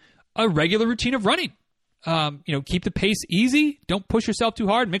maintain a regular routine of running. Keep the pace easy. Don't push yourself too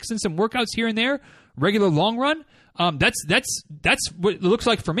hard. Mix in some workouts here and there. Regular long run. That's what it looks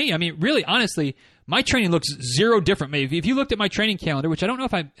like for me. I mean, really, honestly, my training looks zero different. Maybe if you looked at my training calendar, which I don't know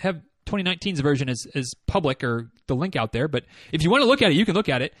if I have 2019's version as public or the link out there, but if you want to look at it, you can look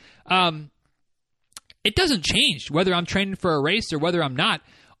at it. It doesn't change whether I'm training for a race or whether I'm not,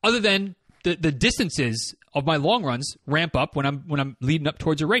 other than the distances of my long runs ramp up when I'm leading up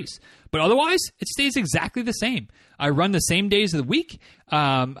towards a race. But otherwise, it stays exactly the same. I run the same days of the week.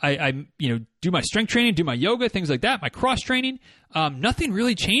 I do my strength training, do my yoga, things like that, my cross training. Nothing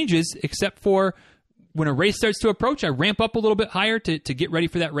really changes except for when a race starts to approach, I ramp up a little bit higher to get ready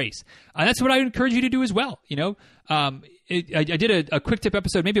for that race. That's what I would encourage you to do as well. I did a quick tip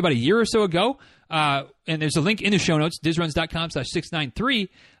episode maybe about a year or so ago, and there's a link in the show notes, dizruns.com/693,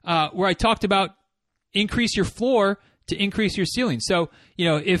 where I talked about increase your floor to increase your ceiling. So,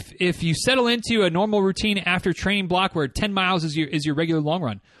 if you settle into a normal routine after training block where 10 miles is your regular long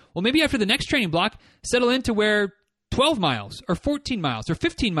run, well, maybe after the next training block, settle into where 12 miles or 14 miles or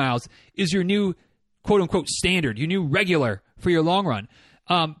 15 miles is your new quote-unquote standard, your new regular for your long run.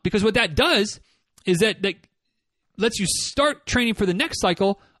 Because what that does is that lets you start training for the next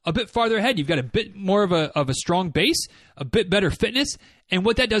cycle a bit farther ahead. You've got a bit more of a strong base, a bit better fitness, and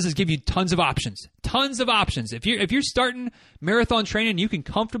what that does is give you tons of options. If you're starting marathon training, you can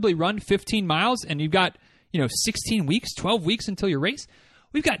comfortably run 15 miles, and you've got 16 weeks, 12 weeks until your race.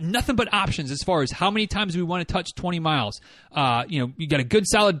 We've got nothing but options as far as how many times we want to touch 20 miles. You got a good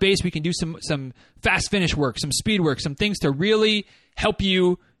solid base. We can do some fast finish work, some speed work, some things to really help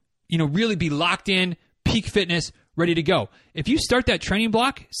you, really be locked in, peak fitness, ready to go. If you start that training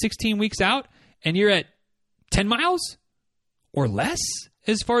block 16 weeks out and you're at 10 miles or less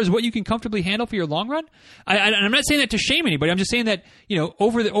as far as what you can comfortably handle for your long run, I'm not saying that to shame anybody. I'm just saying that,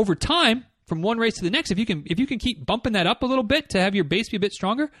 over time, from one race to the next, if you can keep bumping that up a little bit to have your base be a bit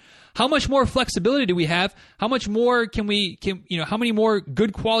stronger, how much more flexibility do we have? How much more how many more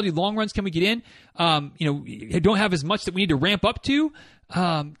good quality long runs can we get in? Don't have as much that we need to ramp up to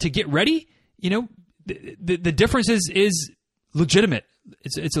get ready. The difference is legitimate.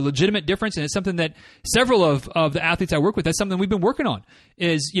 It's a legitimate difference, and it's something that several of the athletes I work with, that's something we've been working on.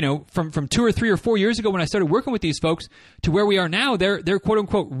 Is from 2 or 3 or 4 years ago when I started working with these folks to where we are now, their quote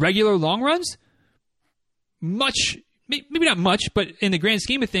unquote regular long runs, maybe not much, but in the grand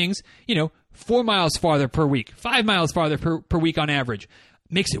scheme of things, 4 miles farther per week, 5 miles farther per week on average.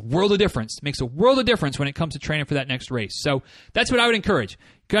 Makes a world of difference. Makes a world of difference when it comes to training for that next race. So that's what I would encourage.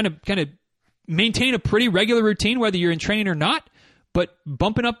 Kind of maintain a pretty regular routine, whether you're in training or not, but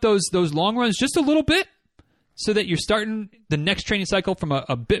bumping up those long runs just a little bit so that you're starting the next training cycle from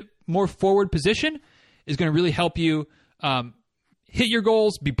a bit more forward position is going to really help you hit your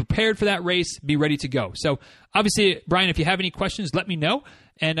goals, be prepared for that race, be ready to go. So obviously, Brian, if you have any questions, let me know.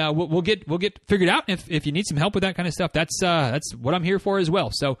 and we'll get figured out. If you need some help with that kind of stuff, that's what I'm here for as well.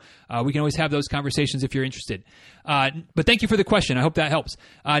 So we can always have those conversations if you're interested. But thank you for the question. I hope that helps.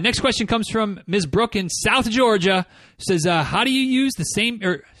 Next question comes from Ms. Brooke in South Georgia. Says, how do you use the same,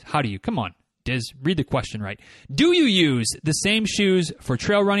 or how do you, come on, Diz, read the question right. Do you use the same shoes for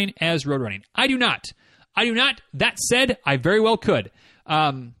trail running as road running? I do not. That said, I very well could.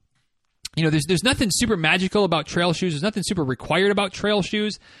 There's nothing super magical about trail shoes. There's nothing super required about trail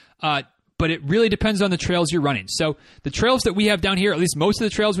shoes. But it really depends on the trails you're running. So the trails that we have down here, at least most of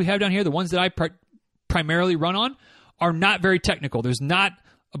the trails we have down here, the ones that I primarily run on, are not very technical. There's not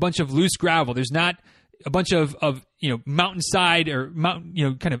a bunch of loose gravel. There's not a bunch of mountainside or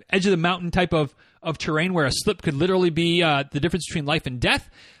mountain, kind of edge of the mountain type of terrain where a slip could literally be the difference between life and death.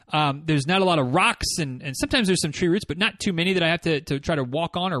 There's not a lot of rocks and sometimes there's some tree roots, but not too many that I have to try to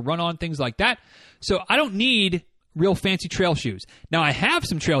walk on or run on, things like that. So I don't need real fancy trail shoes. Now I have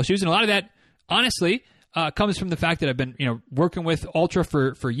some trail shoes, and a lot of that, honestly, comes from the fact that I've been working with Altra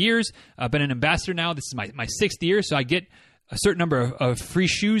for years. I've been an ambassador now. This is my 6th year, so I get a certain number of free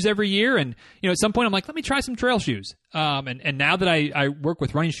shoes every year. And at some point I'm like, let me try some trail shoes. And now that I work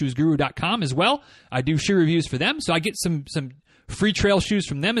with RunningShoesGuru.com as well, I do shoe reviews for them, so I get some free trail shoes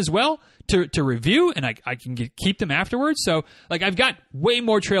from them as well to review, and I can keep them afterwards. So I've got way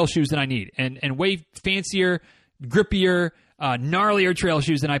more trail shoes than I need, and way fancier, grippier, gnarlier trail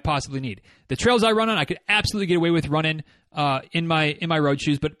shoes than I possibly need. The trails I run on, I could absolutely get away with running in my road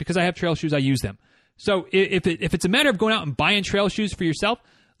shoes, but because I have trail shoes, I use them. So if it's a matter of going out and buying trail shoes for yourself,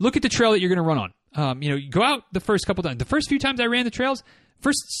 look at the trail that you're going to run on. You go out the first couple times. The first few times I ran the trails,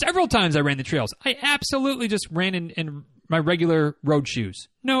 several times I ran the trails, I absolutely just ran in my regular road shoes.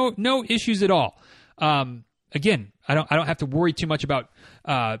 No issues at all. Again, I don't have to worry too much about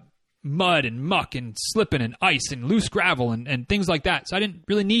mud and muck and slipping and ice and loose gravel and things like that. So I didn't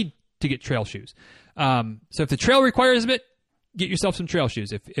really need to get trail shoes. So if the trail requires it, get yourself some trail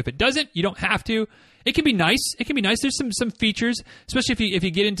shoes. If it doesn't, you don't have to. It can be nice. There's some features, especially if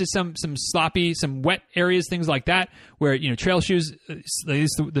you get into some sloppy, some wet areas, things like that, where trail shoes, at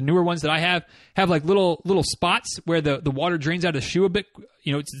least the newer ones that I have like little spots where the water drains out of the shoe a bit.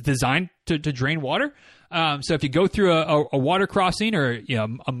 It's designed to drain water. So if you go through a water crossing or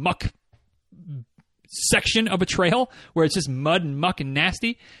a muck section of a trail where it's just mud and muck and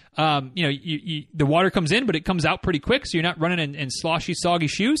nasty, the water comes in, but it comes out pretty quick, so you're not running in sloshy, soggy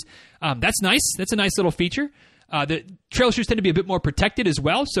shoes. That's nice. That's a nice little feature. The trail shoes tend to be a bit more protected as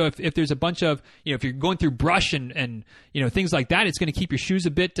well. So if there's a bunch of, if you're going through brush and things like that, it's going to keep your shoes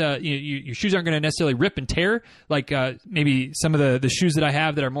a bit, your shoes aren't going to necessarily rip and tear like maybe some of the shoes that I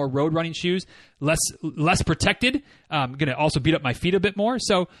have that are more road running shoes, less protected. Going to also beat up my feet a bit more.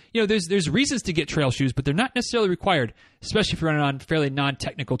 So, there's reasons to get trail shoes, but they're not necessarily required, especially if you're running on fairly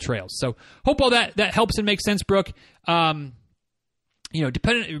non-technical trails. So hope all that helps and makes sense, Brooke. It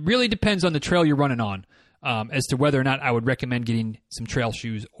really depends on the trail you're running on. As to whether or not I would recommend getting some trail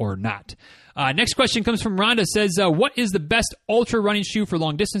shoes or not. Next question comes from Rhonda. Says, what is the best ultra running shoe for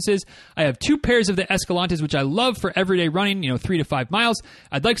long distances? I have 2 pairs of the Escalantes, which I love for everyday running, 3 to 5 miles.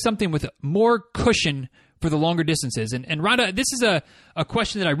 I'd like something with more cushion for the longer distances. And Rhonda, this is a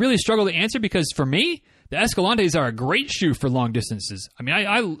question that I really struggle to answer because for me, the Escalantes are a great shoe for long distances. I mean,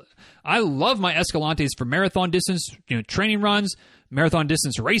 I love my Escalantes for marathon distance, training runs, marathon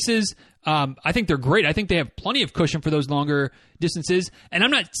distance races. I think they're great. I think they have plenty of cushion for those longer distances. And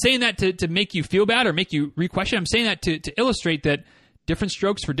I'm not saying that to make you feel bad or make you re-question. I'm saying that to illustrate that different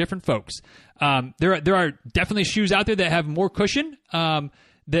strokes for different folks. There are definitely shoes out there that have more cushion.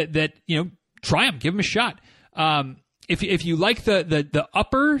 That try them, give them a shot. If you like the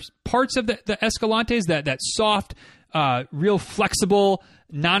upper parts of the Escalantes, that soft, real flexible,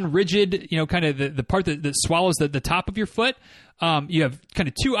 non-rigid, kind of the part that swallows the top of your foot. You have kind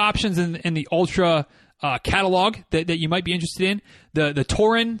of 2 options in the Ultra catalog that you might be interested in. The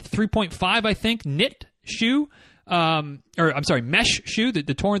Torin 3.5, I think, knit shoe, mesh shoe. The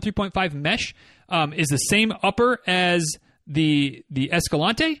Torin 3.5 mesh is the same upper as the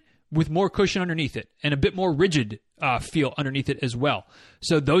Escalante with more cushion underneath it and a bit more rigid feel underneath it as well.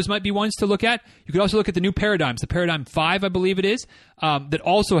 So those might be ones to look at. You could also look at the new Paradigms, the Paradigm 5, I believe it is, that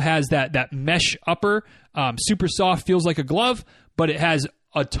also has that mesh upper, super soft, feels like a glove, but it has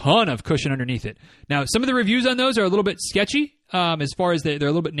a ton of cushion underneath it. Now, some of the reviews on those are a little bit sketchy as far as they're a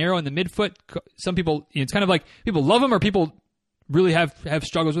little bit narrow in the midfoot. Some people, it's kind of like people love them or people really have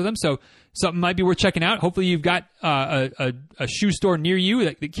struggles with them. So something might be worth checking out. Hopefully you've got a shoe store near you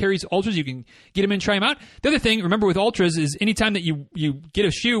that carries Ultras. You can get them in and try them out. The other thing, remember with Ultras, is anytime that you get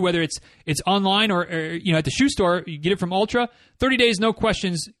a shoe, whether it's online or at the shoe store, you get it from Ultra, 30 days, no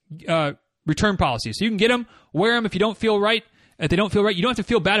questions, return policy. So you can get them, wear them if you don't feel right. If they don't feel right, you don't have to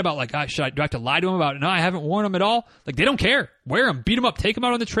feel bad about do I have to lie to them about it? No, I haven't worn them at all. Like, they don't care. Wear them, beat them up, take them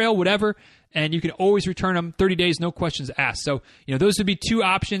out on the trail, whatever. And you can always return them 30 days, no questions asked. So, those would be two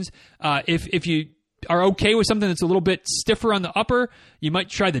options. If you are okay with something that's a little bit stiffer on the upper, you might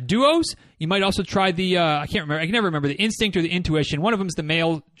try the Duos. You might also try the, I can never remember, the Instinct or the Intuition. One of them is the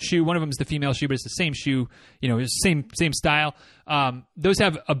male shoe, one of them is the female shoe, but it's the same shoe, it's the same style. Those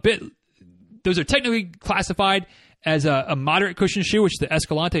are technically classified as a moderate cushion shoe, which the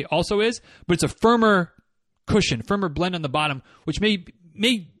Escalante also is, but it's a firmer cushion, firmer blend on the bottom, which may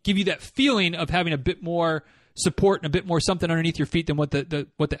give you that feeling of having a bit more support and a bit more something underneath your feet than what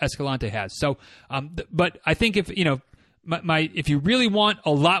the Escalante has. So, but I think if if you really want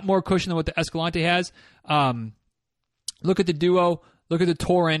a lot more cushion than what the Escalante has, look at the Duo, look at the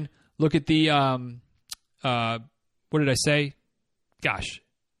Torin, look at the what did I say? Gosh.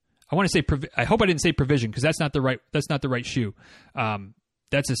 I want to say. I hope I didn't say Provision, because that's not the right shoe.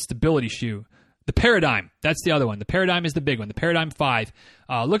 That's a stability shoe. The Paradigm, that's the other one. The Paradigm is the big one. The Paradigm 5.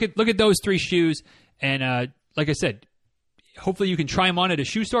 Look at those three shoes, and like I said, hopefully you can try them on at a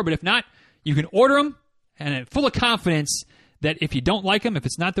shoe store. But if not, you can order them, and full of confidence that if you don't like them, if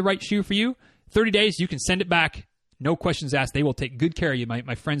it's not the right shoe for you, 30 days you can send it back, no questions asked. They will take good care of you.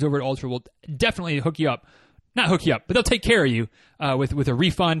 My friends over at Ultra will definitely hook you up. Not hook you up, but they'll take care of you with a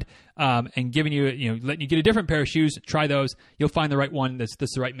refund and giving you, letting you get a different pair of shoes. Try those. You'll find the right one that's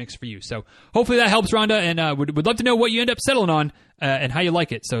the right mix for you. So hopefully that helps, Rhonda, and would love to know what you end up settling on and how you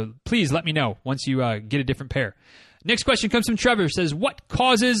like it. So please let me know once you get a different pair. Next question comes from Trevor. Says, what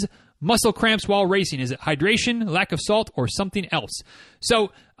causes muscle cramps while racing? Is it hydration, lack of salt, or something else?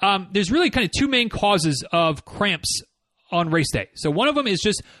 So there's really kind of two main causes of cramps on race day. So one of them is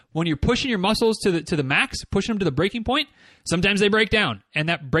just when you're pushing your muscles to the max, pushing them to the breaking point, sometimes they break down, and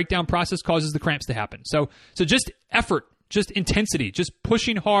that breakdown process causes the cramps to happen. So just effort, just intensity, just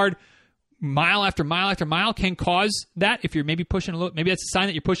pushing hard mile after mile after mile can cause that. If you're maybe pushing a little, maybe that's a sign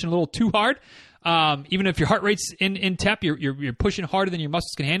that you're pushing a little too hard. Even if your heart rate's in tep, you're pushing harder than your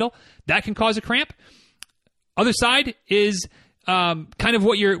muscles can handle. That can cause a cramp. Other side is kind of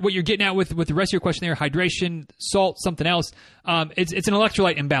what you're getting at with the rest of your question there: hydration, salt, something else. It's an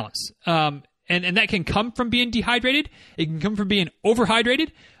electrolyte imbalance, and that can come from being dehydrated. It can come from being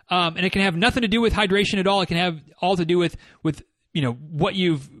overhydrated, and it can have nothing to do with hydration at all. It can have all to do with what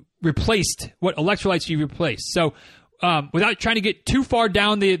you've replaced, what electrolytes you've replaced. So without trying to get too far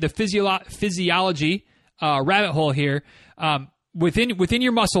down the physiology rabbit hole here, within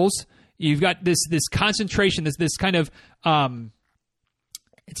your muscles, you've got this concentration, this kind of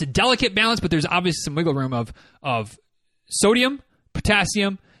it's a delicate balance, but there's obviously some wiggle room of sodium,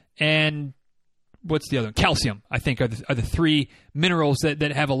 potassium, and what's the other one? Calcium, I think, are the three minerals that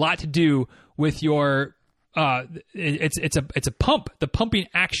have a lot to do with your it's a pump, the pumping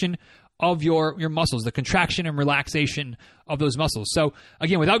action of your muscles, the contraction and relaxation of those muscles. So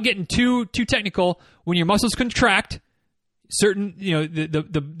again, without getting too technical, when your muscles contract, certain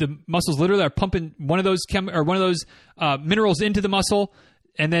the muscles literally are pumping one of those minerals into the muscle,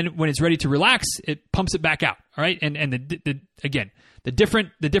 and then when it's ready to relax, it pumps it back out. All right, and the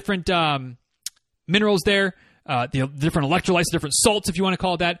different minerals there, the different electrolytes, different salts, if you want to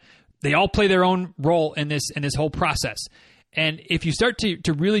call it that, they all play their own role in this whole process. And if you start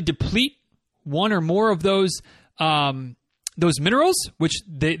to really deplete one or more of those minerals, which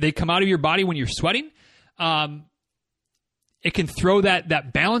they come out of your body when you're sweating, it can throw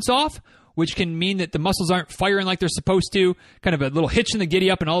that balance off, which can mean that the muscles aren't firing like they're supposed to, kind of a little hitch in the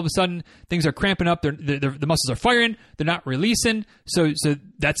giddy up, and all of a sudden things are cramping up. The muscles are firing, they're not releasing. So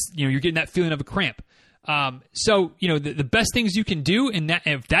that's, you're getting that feeling of a cramp. The best things you can do in that,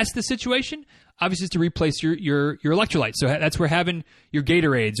 if that's the situation, obviously, is to replace your electrolytes. So that's where having your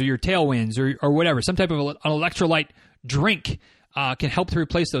Gatorades or your Tailwinds or whatever, some type of an electrolyte drink can help to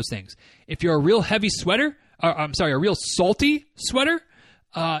replace those things. If you're a real heavy sweater, a real salty sweater,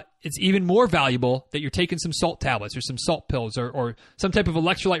 it's even more valuable that you're taking some salt tablets or some salt pills or some type of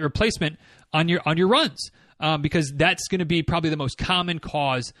electrolyte replacement on your runs, because that's going to be probably the most common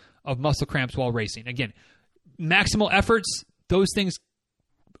cause of muscle cramps while racing. Again, maximal efforts, those things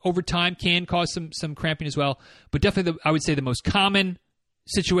over time can cause some cramping as well, but definitely I would say the most common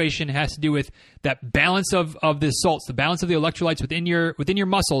situation has to do with that balance of the salts, the balance of the electrolytes within your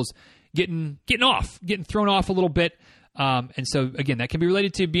muscles getting thrown off a little bit. And so, again, that can be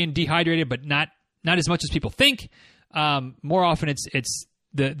related to being dehydrated, but not as much as people think. More often, it's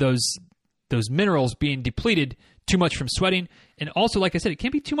those minerals being depleted too much from sweating. And also, like I said, it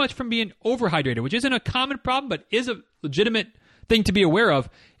can be too much from being overhydrated, which isn't a common problem, but is a legitimate thing to be aware of.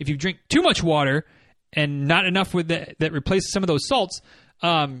 If you drink too much water and not enough with that replaces some of those salts,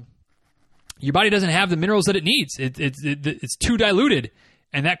 your body doesn't have the minerals that it needs. It's too diluted,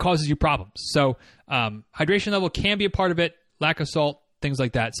 and that causes you problems. So hydration level can be a part of it, lack of salt, things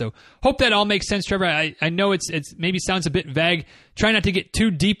like that. So hope that all makes sense, Trevor. I know it's maybe sounds a bit vague. Try not to get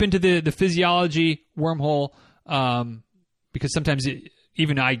too deep into the physiology wormhole, because sometimes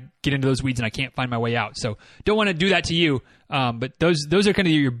even I get into those weeds and I can't find my way out. So don't want to do that to you. But those are kind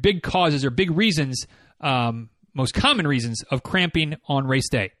of your big causes or big reasons, most common reasons of cramping on race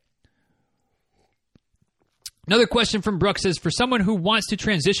day. Another question from Brooke says, for someone who wants to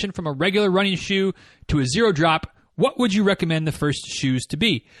transition from a regular running shoe to a zero drop, what would you recommend the first shoes to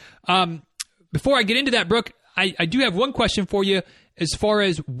be? Before I get into that, Brooke, I do have one question for you as far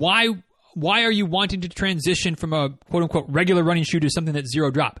as why are you wanting to transition from a quote-unquote regular running shoe to something that's zero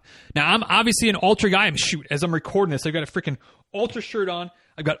drop? Now, I'm obviously an ultra guy. As I'm recording this, I've got a freaking ultra shirt on.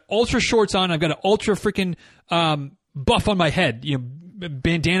 I've got ultra shorts on. I've got an ultra freaking buff on my head,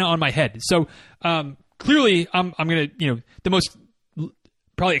 bandana on my head. So clearly, I'm going to, the most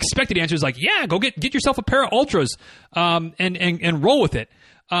probably expected answer is like, yeah, go get yourself a pair of ultras and roll with it.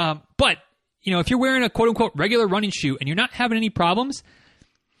 But, if you're wearing a quote-unquote regular running shoe and you're not having any problems,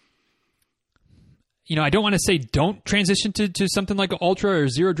 I don't want to say don't transition to something like an ultra or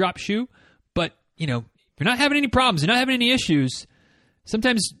zero drop shoe, but, if you're not having any problems, you're not having any issues,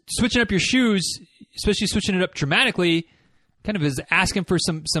 sometimes switching up your shoes, especially switching it up dramatically, kind of is asking for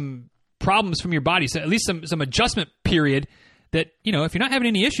some problems from your body. So at least some adjustment period that, if you're not having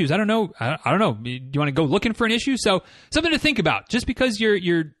any issues, I don't know. Do you want to go looking for an issue? So something to think about. Just because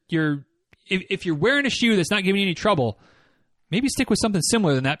if you're wearing a shoe that's not giving you any trouble, maybe stick with something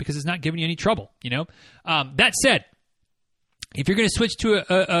similar than that because it's not giving you any trouble, That said, if you're going to switch to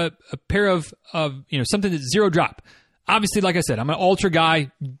a pair of something that's zero drop, obviously, like I said, I'm an ultra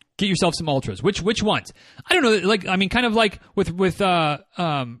guy. Get yourself some ultras. Which ones? I don't know. Kind of like with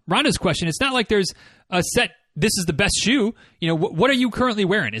Rhonda's question, it's not like there's a set, this is the best shoe. What are you currently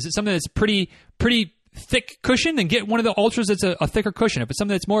wearing? Is it something that's pretty thick cushion? Then get one of the ultras that's a thicker cushion. If it's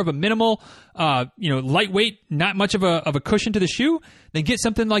something that's more of a minimal, lightweight, not much of a cushion to the shoe, then get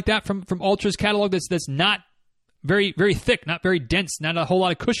something like that from Ultra's catalog that's not very, very thick, not very dense, not a whole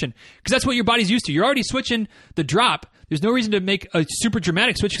lot of cushion, because that's what your body's used to. You're already switching the drop. There's no reason to make a super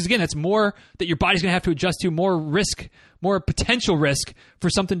dramatic switch because, again, that's more that your body's going to have to adjust to, more risk, more potential risk for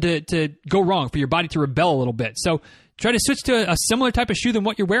something to go wrong, for your body to rebel a little bit. So try to switch to a similar type of shoe than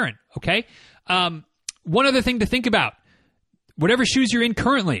what you're wearing, okay? One other thing to think about, whatever shoes you're in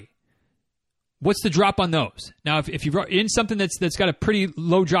currently, what's the drop on those? Now, if you're in something that's got a pretty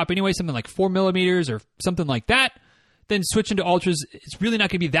low drop anyway, something like 4 millimeters or something like that, then switching to ultras, it's really not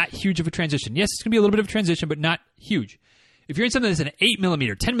going to be that huge of a transition. Yes, it's going to be a little bit of a transition, but not huge. If you're in something that's an 8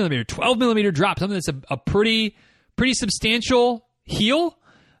 millimeter, 10 millimeter, 12 millimeter drop, something that's a pretty substantial heel,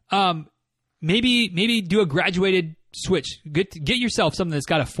 maybe do a graduated switch. Get yourself something that's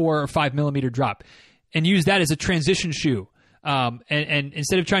got a 4 or 5 millimeter drop and use that as a transition shoe. And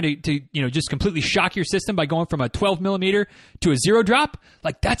instead of trying to just completely shock your system by going from a 12 millimeter to a zero drop,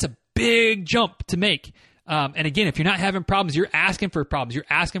 like that's a big jump to make. And again, if you're not having problems, you're asking for problems. You're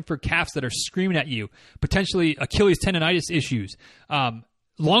asking for calves that are screaming at you, potentially Achilles tendonitis issues.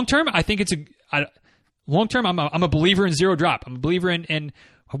 Long term, I think long term. I'm a believer in zero drop. I'm a believer in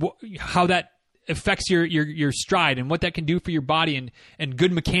how that affects your stride and what that can do for your body and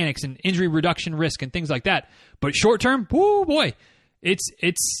good mechanics and injury reduction risk and things like that. But short term, whoo boy, it's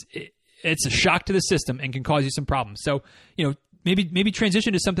a shock to the system and can cause you some problems. So maybe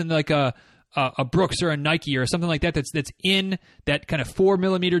transition to something like a Brooks or a Nike or something like that that's in that kind of 4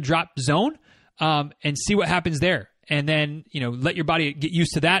 millimeter drop zone, and see what happens there. And then let your body get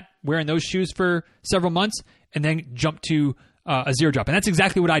used to that, wearing those shoes for several months, and then jump to a zero drop. And that's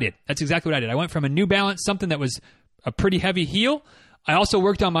exactly what I did. I went from a New Balance, something that was a pretty heavy heel. I also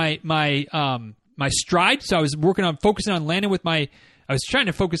worked on my stride. So I was focusing on landing with I was trying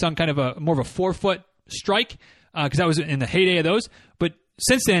to focus on kind of more of a 4-foot strike, because I was in the heyday of those. But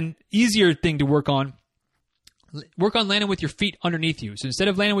since then, easier thing to work on landing with your feet underneath you. So instead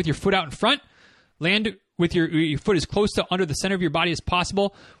of landing with your foot out in front, land with your foot as close to under the center of your body as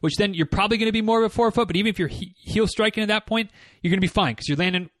possible, which then you're probably going to be more of a 4-foot, but even if you're heel striking at that point, you're going to be fine because you're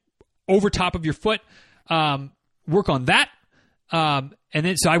landing over top of your foot. Work on that. And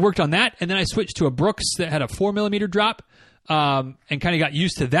then, so I worked on that, and then I switched to a Brooks that had a 4mm drop, and kind of got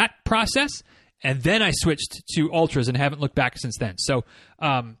used to that process. And then I switched to Ultras and haven't looked back since then. So,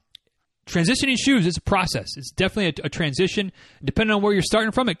 transitioning shoes is a process. It's definitely a transition. Depending on where you're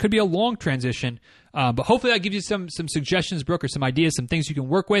starting from, it could be a long transition. But hopefully that gives you some suggestions, Brooke, or some ideas, some things you can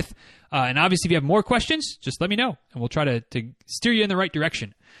work with. And obviously, if you have more questions, just let me know, and we'll try to steer you in the right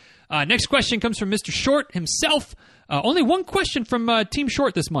direction. Next question comes from Mr. Short himself. Only one question from Team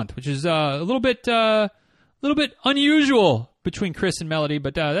Short this month, which is a little bit unusual between Chris and Melody,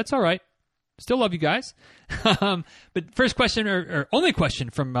 but that's all right. Still love you guys. But first question, or only question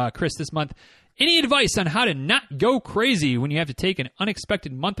from Chris this month. Any advice on how to not go crazy when you have to take an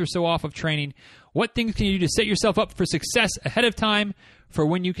unexpected month or so off of training? What things can you do to set yourself up for success ahead of time for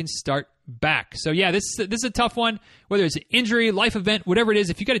when you can start back? So yeah, this is a tough one. Whether it's an injury, life event, whatever it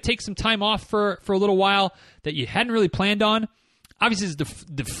is, if you got to take some time off for a little while that you hadn't really planned on, obviously it's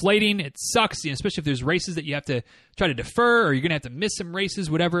deflating. It sucks, especially if there's races that you have to try to defer, or you're going to have to miss some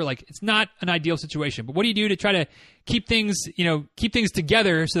races, whatever. Like, it's not an ideal situation. But what do you do to try to keep things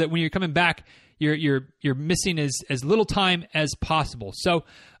together so that when you're coming back, you're missing as little time as possible? So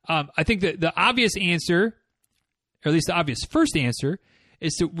I think that the obvious answer, or at least the obvious first answer,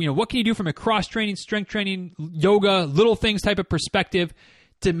 is to, what can you do from a cross-training, strength training, yoga, little things type of perspective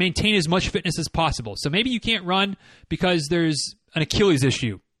to maintain as much fitness as possible. So maybe you can't run because there's an Achilles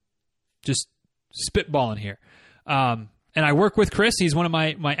issue. Just spitballing here. And I work with Chris. He's one of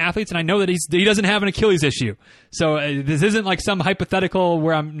my athletes, and I know that he doesn't have an Achilles issue. So this isn't like some hypothetical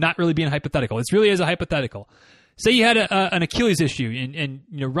where I'm not really being hypothetical. It really is a hypothetical. Say you had an Achilles issue, and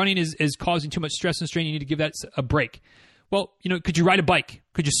running is causing too much stress and strain. You need to give that a break. Well, could you ride a bike?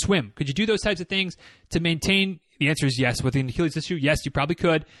 Could you swim? Could you do those types of things to maintain? The answer is yes. With an Achilles issue, yes, you probably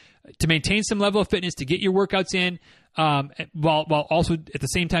could. To maintain some level of fitness, to get your workouts in, while also at the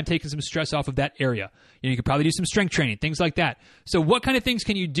same time taking some stress off of that area. You could probably do some strength training, things like that. So what kind of things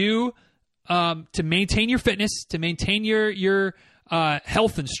can you do to maintain your fitness, to maintain your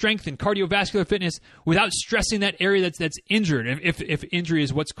health and strength and cardiovascular fitness without stressing that area that's injured, if injury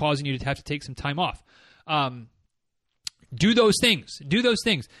is what's causing you to have to take some time off? Do those things.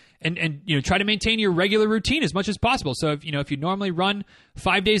 And try to maintain your regular routine as much as possible. So if you normally run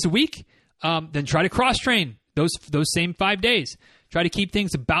 5 days a week, then try to cross train those same 5 days. Try to keep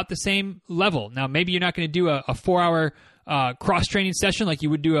things about the same level. Now, maybe you're not going to do a 4-hour cross training session like you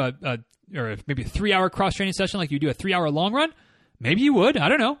would do or maybe a 3-hour cross training session like you do a 3-hour long run. Maybe you would. I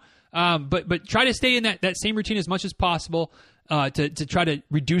don't know. But try to stay in that same routine as much as possible. To try to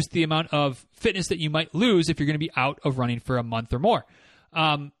reduce the amount of fitness that you might lose if you're going to be out of running for a month or more.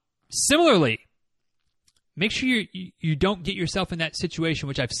 Similarly, make sure you don't get yourself in that situation,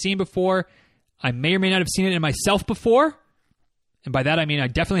 which I've seen before. I may or may not have seen it in myself before. And by that, I mean, I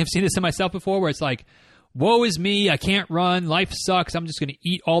definitely have seen this in myself before, where it's like, woe is me, I can't run, life sucks, I'm just going to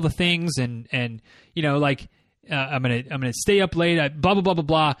eat all the things, and I'm gonna stay up late, blah blah blah blah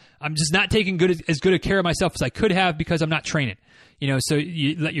blah. I'm just not taking as good a care of myself as I could have because I'm not training. So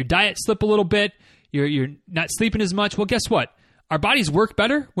you let your diet slip a little bit. You're not sleeping as much. Well, guess what? Our bodies work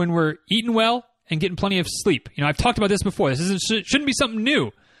better when we're eating well and getting plenty of sleep. I've talked about this before. This shouldn't be something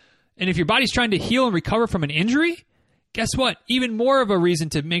new. And if your body's trying to heal and recover from an injury, guess what? Even more of a reason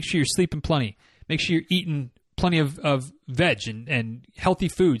to make sure you're sleeping plenty. Make sure you're eating plenty of veg and healthy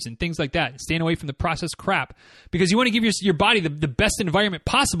foods and things like that, and staying away from the processed crap, because you want to give your body the best environment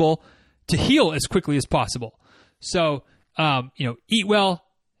possible to heal as quickly as possible. So, eat well,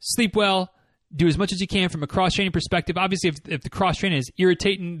 sleep well, do as much as you can from a cross-training perspective. Obviously, if the cross-training is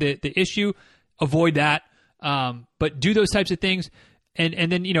irritating the issue, avoid that. But do those types of things.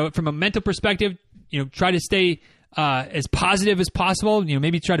 And then, from a mental perspective, try to stay as positive as possible.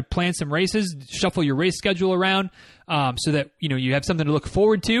 Maybe try to plan some races, shuffle your race schedule around, so that you have something to look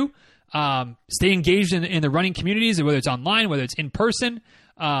forward to. Stay engaged in the running communities, whether it's online, whether it's in person.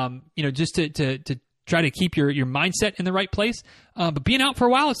 Just to try to keep your mindset in the right place. But being out for a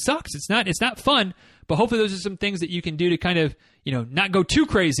while, it sucks. It's not fun. But hopefully, those are some things that you can do to kind of not go too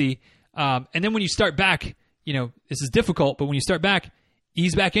crazy. And then when you start back, this is difficult. But when you start back,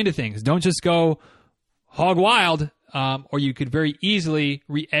 ease back into things. Don't just go hog wild, or you could very easily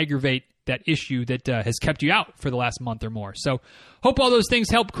re-aggravate that issue that has kept you out for the last month or more. So hope all those things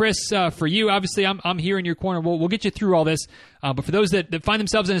help, Chris, for you. Obviously, I'm here in your corner. We'll get you through all this. But for those that find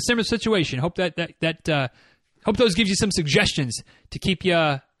themselves in a similar situation, hope hope those gives you some suggestions to keep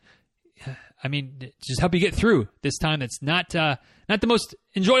you, just help you get through this time. That's not the most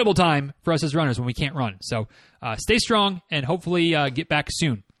enjoyable time for us as runners when we can't run. So stay strong and hopefully get back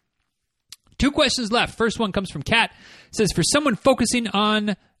soon. 2 questions left. First one comes from Kat. It says, for someone focusing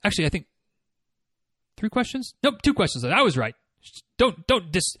on... Actually, I think 3 questions? Nope, 2 questions left. I was right.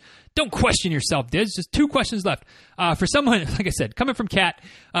 Don't question yourself, Diz. Just 2 questions left. For someone, like I said, coming from Kat,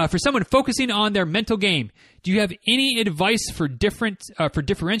 for someone focusing on their mental game, do you have any advice for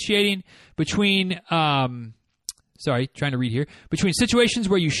differentiating between, between situations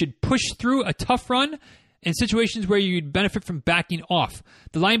where you should push through a tough run and situations where you'd benefit from backing off?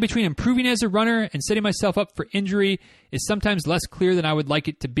 The line between improving as a runner and setting myself up for injury is sometimes less clear than I would like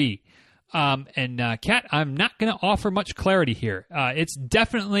it to be. Kat, I'm not going to offer much clarity here. It's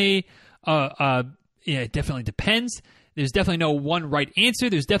definitely, it definitely depends. There's definitely no one right answer.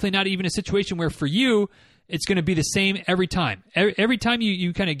 There's definitely not even a situation where for you, it's going to be the same every time. Every time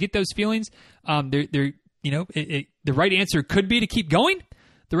you kind of get those feelings, the right answer could be to keep going.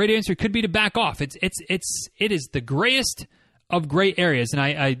 The right answer could be to back off. It is the grayest of gray areas. And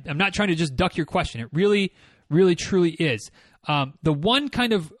I'm not trying to just duck your question. It really, really, truly is. The one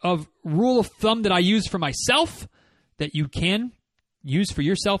kind of rule of thumb that I use for myself that you can use for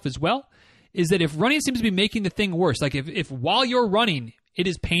yourself as well is that if running seems to be making the thing worse, like if while you're running it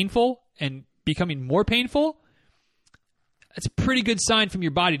is painful and becoming more painful, that's a pretty good sign from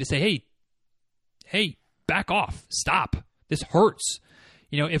your body to say, hey, back off, stop, this hurts.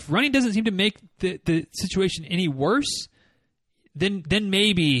 If running doesn't seem to make the situation any worse, then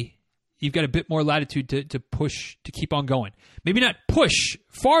maybe you've got a bit more latitude to push, to keep on going. Maybe not push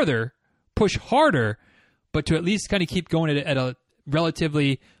farther, push harder, but to at least kind of keep going at a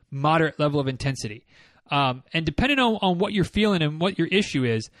relatively moderate level of intensity. And depending on what you're feeling and what your issue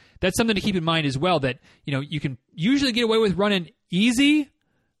is, that's something to keep in mind as well, that, you can usually get away with running easy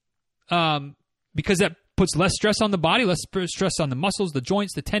because that puts less stress on the body, less stress on the muscles, the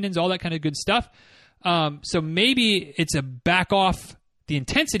joints, the tendons, all that kind of good stuff. So maybe it's a back off the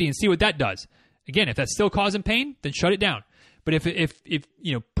intensity and see what that does. Again, if that's still causing pain, then shut it down. But if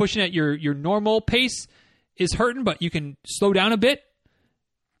pushing at your normal pace is hurting, but you can slow down a bit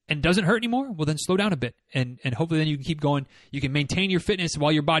and doesn't hurt anymore, well then slow down a bit, and hopefully then you can keep going. You can maintain your fitness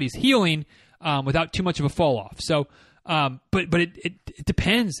while your body's healing without too much of a fall off. So, but it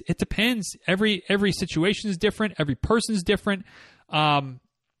depends. It depends. Every situation is different. Every person is different, and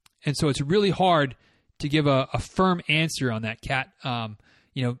so it's really hard to give a firm answer on that, Kat.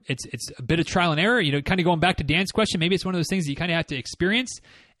 It's a bit of trial and error. Kind of going back to Dan's question, maybe it's one of those things that you kind of have to experience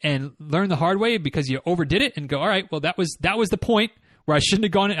and learn the hard way because you overdid it and go, all right, well, that was the point where I shouldn't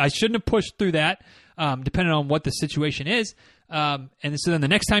have gone. I shouldn't have pushed through that, depending on what the situation is. And so then the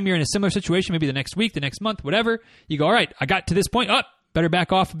next time you're in a similar situation, maybe the next week, the next month, whatever, you go, all right, I got to this point. Better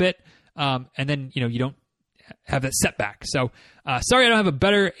back off a bit. And then, you don't have that setback. So, sorry, I don't have a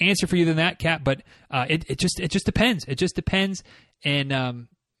better answer for you than that, Kat, but, it just depends. It just depends. And,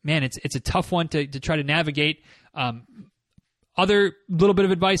 man, it's a tough one to try to navigate. Other little bit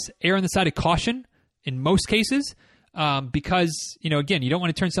of advice, err on the side of caution in most cases, because, again, you don't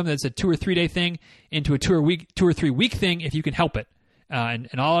want to turn something that's a 2 or 3 day thing into a 2 or 3 week thing if you can help it. And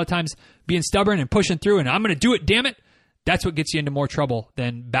a lot of times being stubborn and pushing through and I'm going to do it, damn it, that's what gets you into more trouble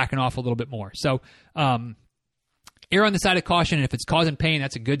than backing off a little bit more. So, err on the side of caution, and if it's causing pain,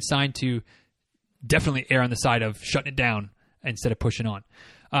 that's a good sign to definitely err on the side of shutting it down instead of pushing on.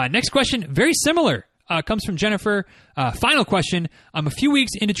 Next question, very similar, comes from Jennifer. Final question. I'm a few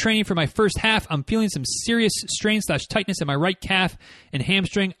weeks into training for my first half. I'm feeling some serious strain/tightness in my right calf and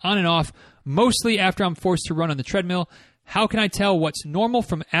hamstring on and off, mostly after I'm forced to run on the treadmill. How can I tell what's normal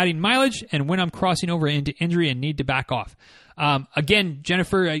from adding mileage and when I'm crossing over into injury and need to back off? Again,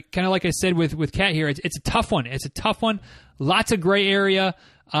 Jennifer, kind of like I said with Kat here, it's a tough one. It's a tough one. Lots of gray area.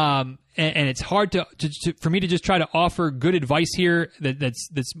 And it's hard for me to just try to offer good advice here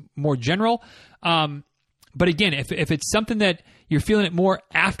that's more general. But again, if it's something that you're feeling it more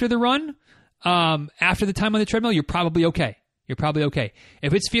after the run, after the time on the treadmill, you're probably okay.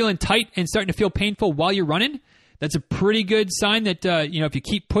 If it's feeling tight and starting to feel painful while you're running, that's a pretty good sign that, if you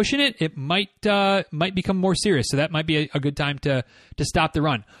keep pushing it, it might become more serious. So that might be a good time to stop the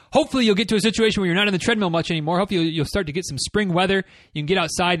run. Hopefully you'll get to a situation where you're not on the treadmill much anymore. Hopefully you'll start to get some spring weather. You can get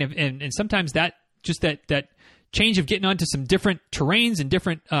outside and sometimes that change of getting onto some different terrains and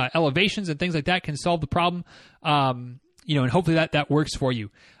different elevations and things like that can solve the problem. And hopefully that works for you.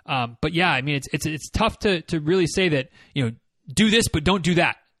 But yeah, I mean, it's tough to really say that, do this, but don't do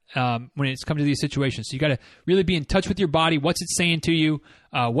that. When it's come to these situations. So you got to really be in touch with your body. What's it saying to you?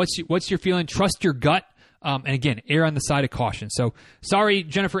 What's your feeling? Trust your gut. And again, err on the side of caution. So sorry,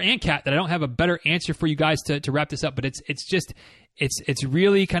 Jennifer and Kat, that I don't have a better answer for you guys to wrap this up, but it's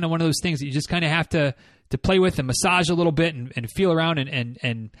really kind of one of those things that you just kind of have to play with and massage a little bit and feel around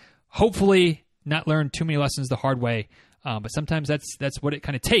and hopefully not learn too many lessons the hard way. But sometimes that's what it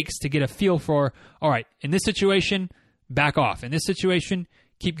kind of takes to get a feel for, all right, in this situation, back off. In this situation,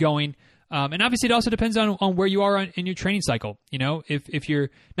 keep going. And obviously it also depends on where you are in your training cycle. If you're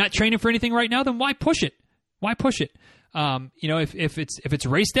not training for anything right now, then why push it? Why push it? If it's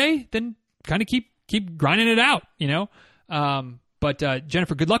race day, then kind of keep grinding it out, But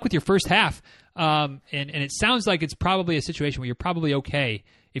Jennifer, good luck with your first half. And it sounds like it's probably a situation where you're probably okay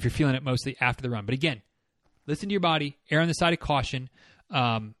if you're feeling it mostly after the run. But again, listen to your body, err on the side of caution,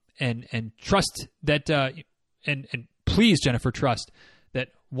 and trust that, and please, Jennifer, trust that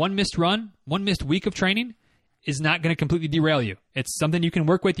one missed run, one missed week of training is not going to completely derail you. It's something you can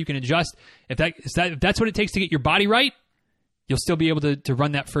work with, you can adjust. If that's what it takes to get your body right, you'll still be able to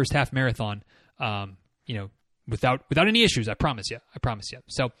run that first half marathon, without any issues. I promise you.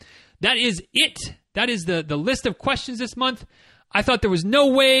 So that is it. That is the list of questions this month. I thought there was no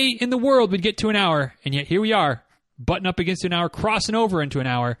way in the world we'd get to an hour, and yet here we are, butting up against an hour, crossing over into an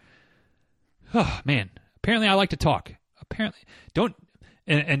hour. Oh, man. Apparently I like to talk. Apparently.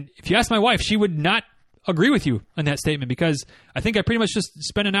 And if you ask my wife, she would not agree with you on that statement, because I think I pretty much just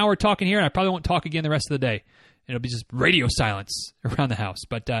spent an hour talking here, and I probably won't talk again the rest of the day. It'll be just radio silence around the house.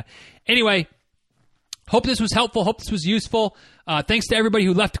 But anyway, hope this was helpful. Hope this was useful. Thanks to everybody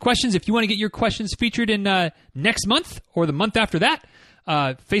who left questions. If you want to get your questions featured in next month or the month after that,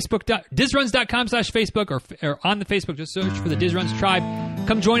 DizRuns.com/Facebook or on the Facebook, just search for the DizRuns Tribe.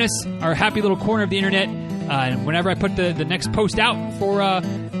 Come join us, our happy little corner of the internet. And whenever I put the next post out for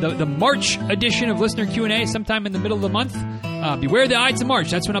the March edition of Listener Q&A, sometime in the middle of the month, beware the Ides of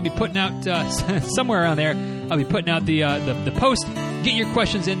March. That's when I'll be putting out, somewhere around there, I'll be putting out the post. Get your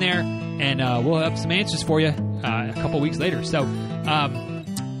questions in there, and we'll have some answers for you a couple weeks later. So,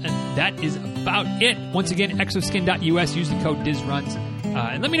 and that is about it. Once again, exoskin.us. Use the code DizRuns.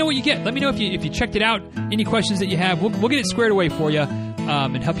 And let me know what you get. Let me know if you checked it out. Any questions that you have, we'll get it squared away for you,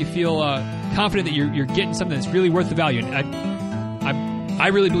 and help you feel confident that you're getting something that's really worth the value. And I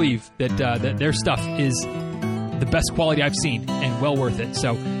really believe that their stuff is the best quality I've seen and well worth it.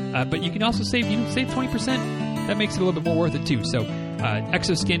 So, but you can also save 20%. That makes it a little bit more worth it too. So,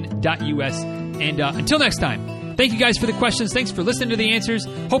 exoskin.us. And until next time, thank you guys for the questions. Thanks for listening to the answers.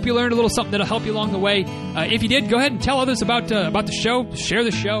 Hope you learned a little something that'll help you along the way. If you did, go ahead and tell others about the show. Share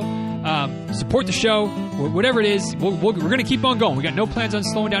the show. Support the show. Whatever it is, we're going to keep on going. We got no plans on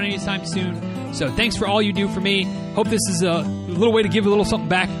slowing down anytime soon. So thanks for all you do for me. Hope this is a little way to give a little something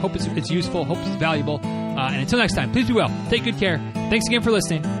back. Hope it's useful. Hope it's valuable. And until next time, please be well. Take good care. Thanks again for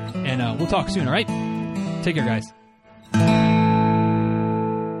listening. And we'll talk soon, all right? Take care, guys.